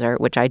your browser,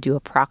 which I do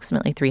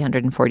approximately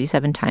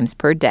 347 times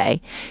per day,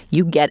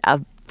 you get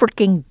a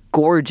freaking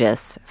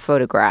gorgeous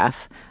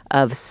photograph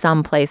of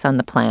some place on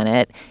the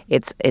planet.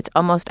 It's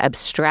almost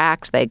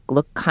abstract. They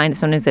look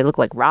sometimes they look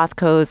like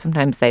Rothkos.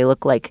 Sometimes they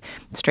look like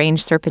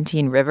strange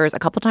serpentine rivers. A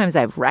couple times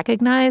I've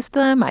recognized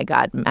them. I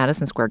got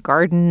Madison Square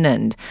Garden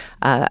and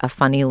a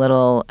funny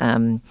little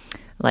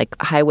like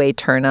highway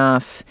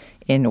turnoff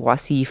in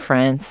Roissy,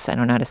 France. I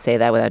don't know how to say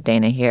that without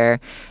Dana here.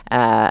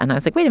 And I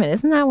was like, wait a minute,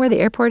 isn't that where the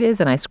airport is?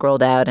 And I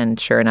scrolled out, and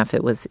sure enough,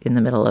 it was in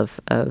the middle of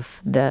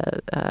Charles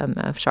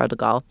de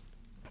Gaulle.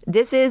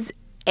 This is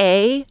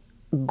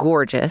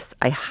gorgeous.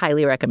 I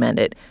highly recommend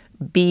it.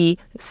 B,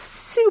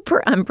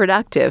 super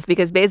unproductive,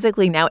 because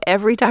basically now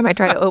every time I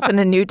try to open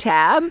a new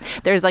tab,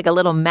 there's like a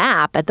little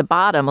map at the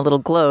bottom, a little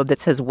globe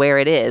that says where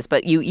it is,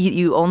 but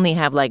you only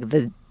have like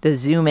the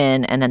zoom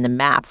in and then the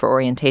map for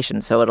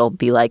orientation. So it'll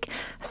be like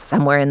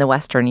somewhere in the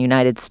Western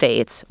United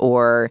States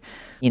or,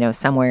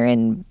 somewhere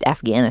in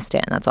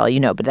Afghanistan. That's all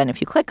you know. But then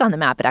if you click on the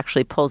map, it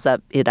actually pulls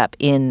it up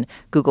in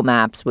Google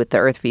Maps with the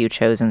Earth view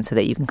chosen so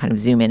that you can kind of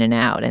zoom in and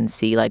out and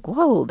see like,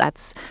 whoa,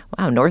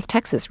 North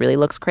Texas really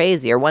looks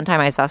crazy. Or one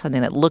time I saw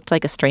something that looked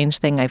like a strange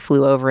thing I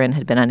flew over and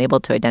had been unable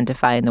to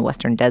identify in the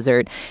Western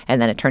desert.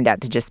 And then it turned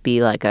out to just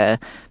be like a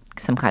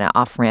some kind of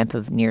off-ramp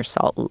of near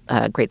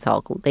Great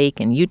Salt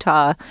Lake in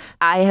Utah.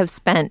 I have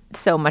spent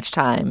so much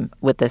time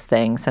with this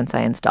thing since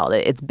I installed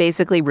it. It's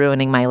basically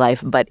ruining my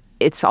life, but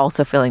it's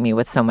also filling me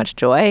with so much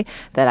joy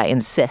that I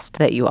insist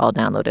that you all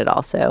download it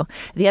also.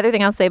 The other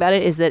thing I'll say about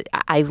it is that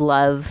I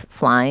love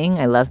flying.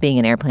 I love being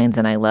in airplanes,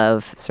 and I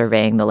love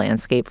surveying the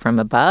landscape from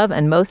above.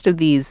 And most of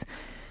these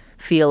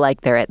feel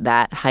like they're at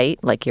that height,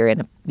 like you're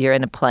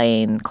in a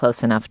plane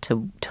close enough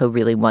to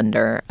really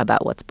wonder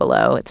about what's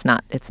below. It's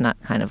not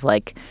kind of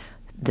like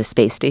the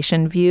space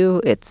station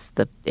view. It's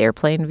the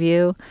airplane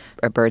view,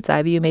 or bird's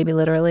eye view, maybe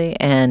literally.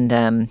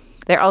 And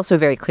they're also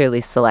very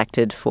clearly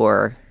selected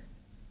for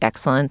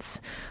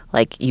excellence.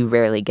 Like, you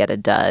rarely get a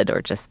dud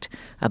or just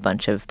a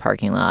bunch of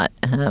parking lot.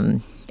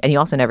 And you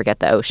also never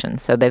get the ocean.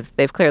 So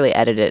they've clearly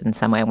edited it in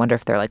some way. I wonder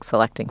if they're like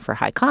selecting for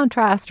high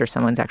contrast, or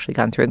someone's actually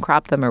gone through and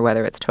cropped them, or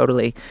whether it's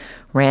totally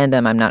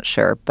random. I'm not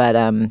sure. But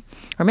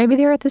or maybe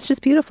the Earth is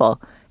just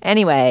beautiful.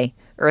 Anyway,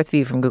 Earth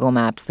View from Google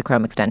Maps, the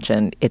Chrome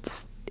extension,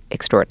 it's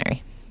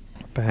extraordinary.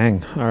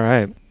 Bang. All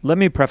right. Let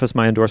me preface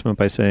my endorsement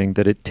by saying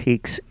that it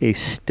takes a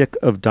stick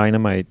of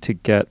dynamite to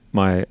get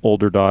my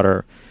older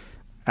daughter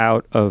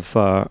out of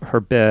her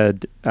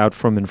bed, out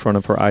from in front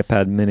of her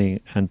iPad mini,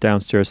 and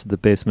downstairs to the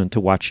basement to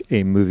watch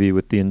a movie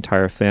with the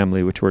entire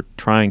family, which we're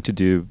trying to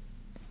do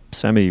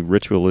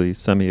semi-ritually,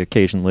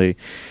 semi-occasionally.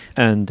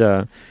 And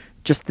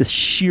just the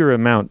sheer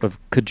amount of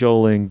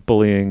cajoling,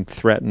 bullying,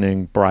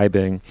 threatening,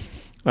 bribing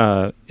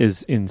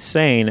is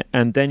insane.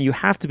 And then you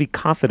have to be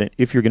confident,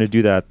 if you're going to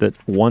do that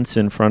once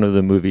in front of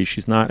the movie,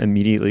 she's not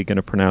immediately going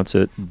to pronounce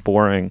it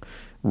boring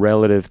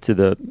relative to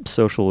the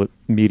social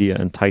media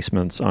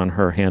enticements on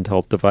her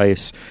handheld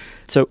device.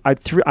 So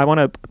I want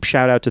to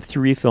shout out to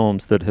 3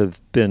 films that have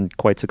been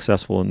quite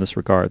successful in this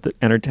regard, that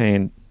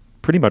entertain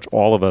pretty much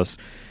all of us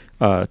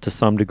to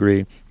some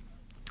degree.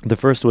 The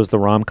first was the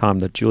rom-com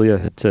that Julia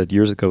had said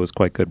years ago was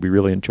quite good. We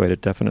really enjoyed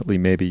it. Definitely,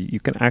 maybe. You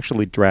can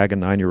actually drag a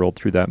 9-year-old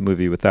through that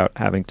movie without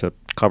having to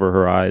cover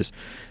her eyes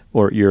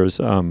or ears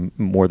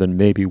more than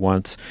maybe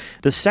once.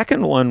 The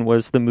second one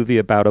was the movie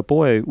About a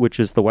Boy,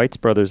 which is the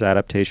Weitz brothers'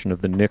 adaptation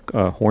of the Nick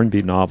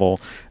Hornby novel.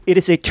 It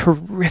is a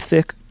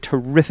terrific,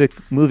 terrific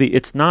movie.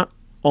 It's not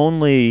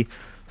only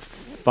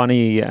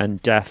funny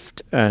and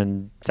deft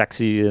and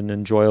sexy and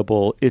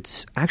enjoyable.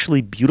 It's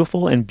actually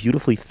beautiful and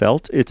beautifully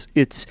felt.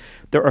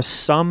 There are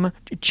some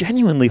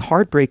genuinely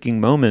heartbreaking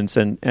moments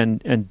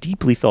and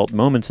deeply felt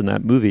moments in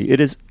that movie.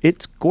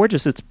 It's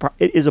gorgeous. It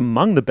is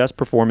among the best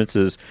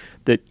performances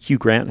that Hugh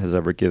Grant has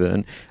ever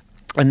given.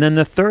 And then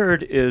the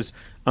third is,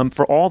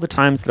 for all the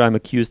times that I'm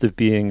accused of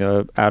being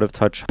a out of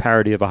touch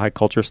parody of a high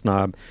culture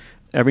snob,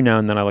 every now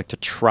and then I like to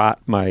trot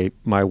my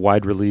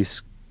wide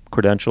release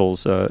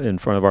credentials in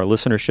front of our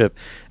listenership.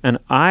 And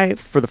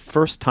for the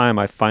first time,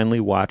 I finally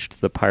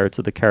watched the Pirates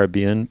of the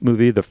Caribbean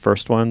movie, the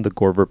first one, the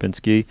Gore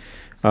Verbinski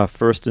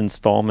first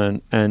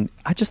installment. And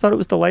I just thought it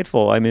was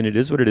delightful. I mean, it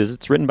is what it is.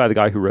 It's written by the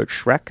guy who wrote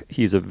Shrek.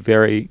 He's a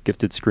very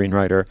gifted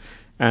screenwriter.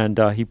 And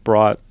he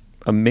brought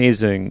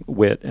amazing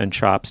wit and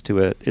chops to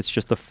it. It's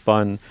just a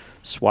fun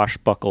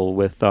swashbuckle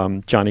with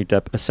Johnny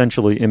Depp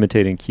essentially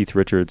imitating Keith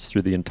Richards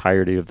through the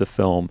entirety of the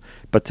film,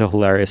 but to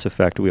hilarious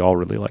effect. We all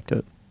really liked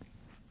it.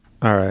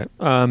 All right.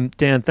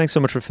 Dan, thanks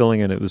so much for filling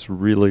in. It was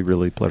really,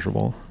 really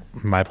pleasurable.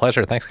 My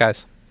pleasure. Thanks,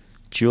 guys.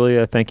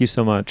 Julia, thank you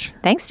so much.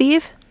 Thanks,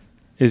 Steve.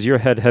 Is your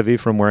head heavy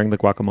from wearing the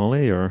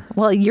guacamole, or?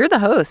 Well, you're the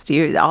host.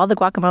 All the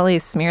guacamole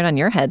is smeared on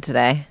your head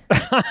today.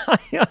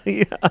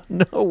 Yeah,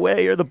 no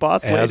way. You're the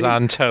boss lady. As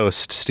on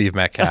toast, Steve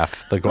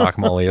Metcalf. The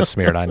guacamole is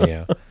smeared on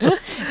you.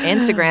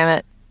 Instagram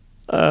it.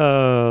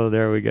 Oh,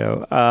 there we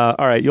go.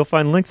 All right. You'll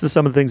find links to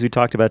some of the things we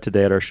talked about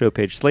today at our show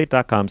page,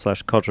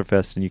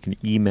 slate.com/culturefest. And you can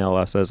email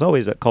us, as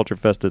always, at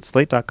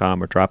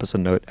culturefest@slate.com, or drop us a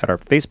note at our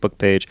Facebook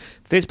page,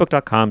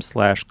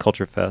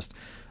 facebook.com/culturefest.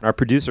 Our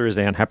producer is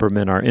Ann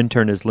Hepperman. Our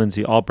intern is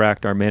Lindsay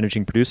Albrecht. Our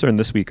managing producer, and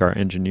this week our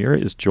engineer,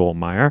 is Joel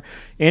Meyer.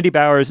 Andy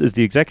Bowers is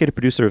the executive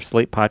producer of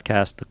Slate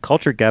Podcast. The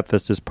Culture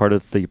Gabfest is part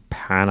of the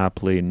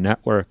Panoply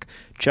Network.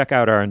 Check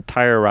out our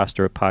entire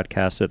roster of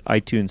podcasts at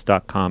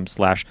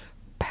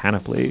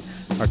itunes.com/Panoply.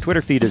 Our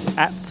Twitter feed is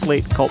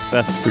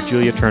 @SlateCultFest. For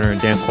Julia Turner and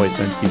Dan Kois,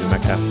 I'm Stephen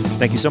Metcalf.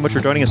 Thank you so much for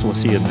joining us, and we'll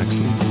see you next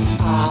week.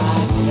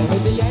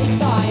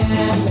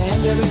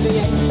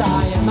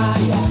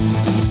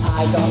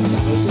 I got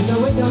married to the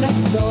widow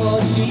next door.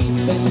 She's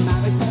been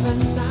married 7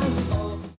 times.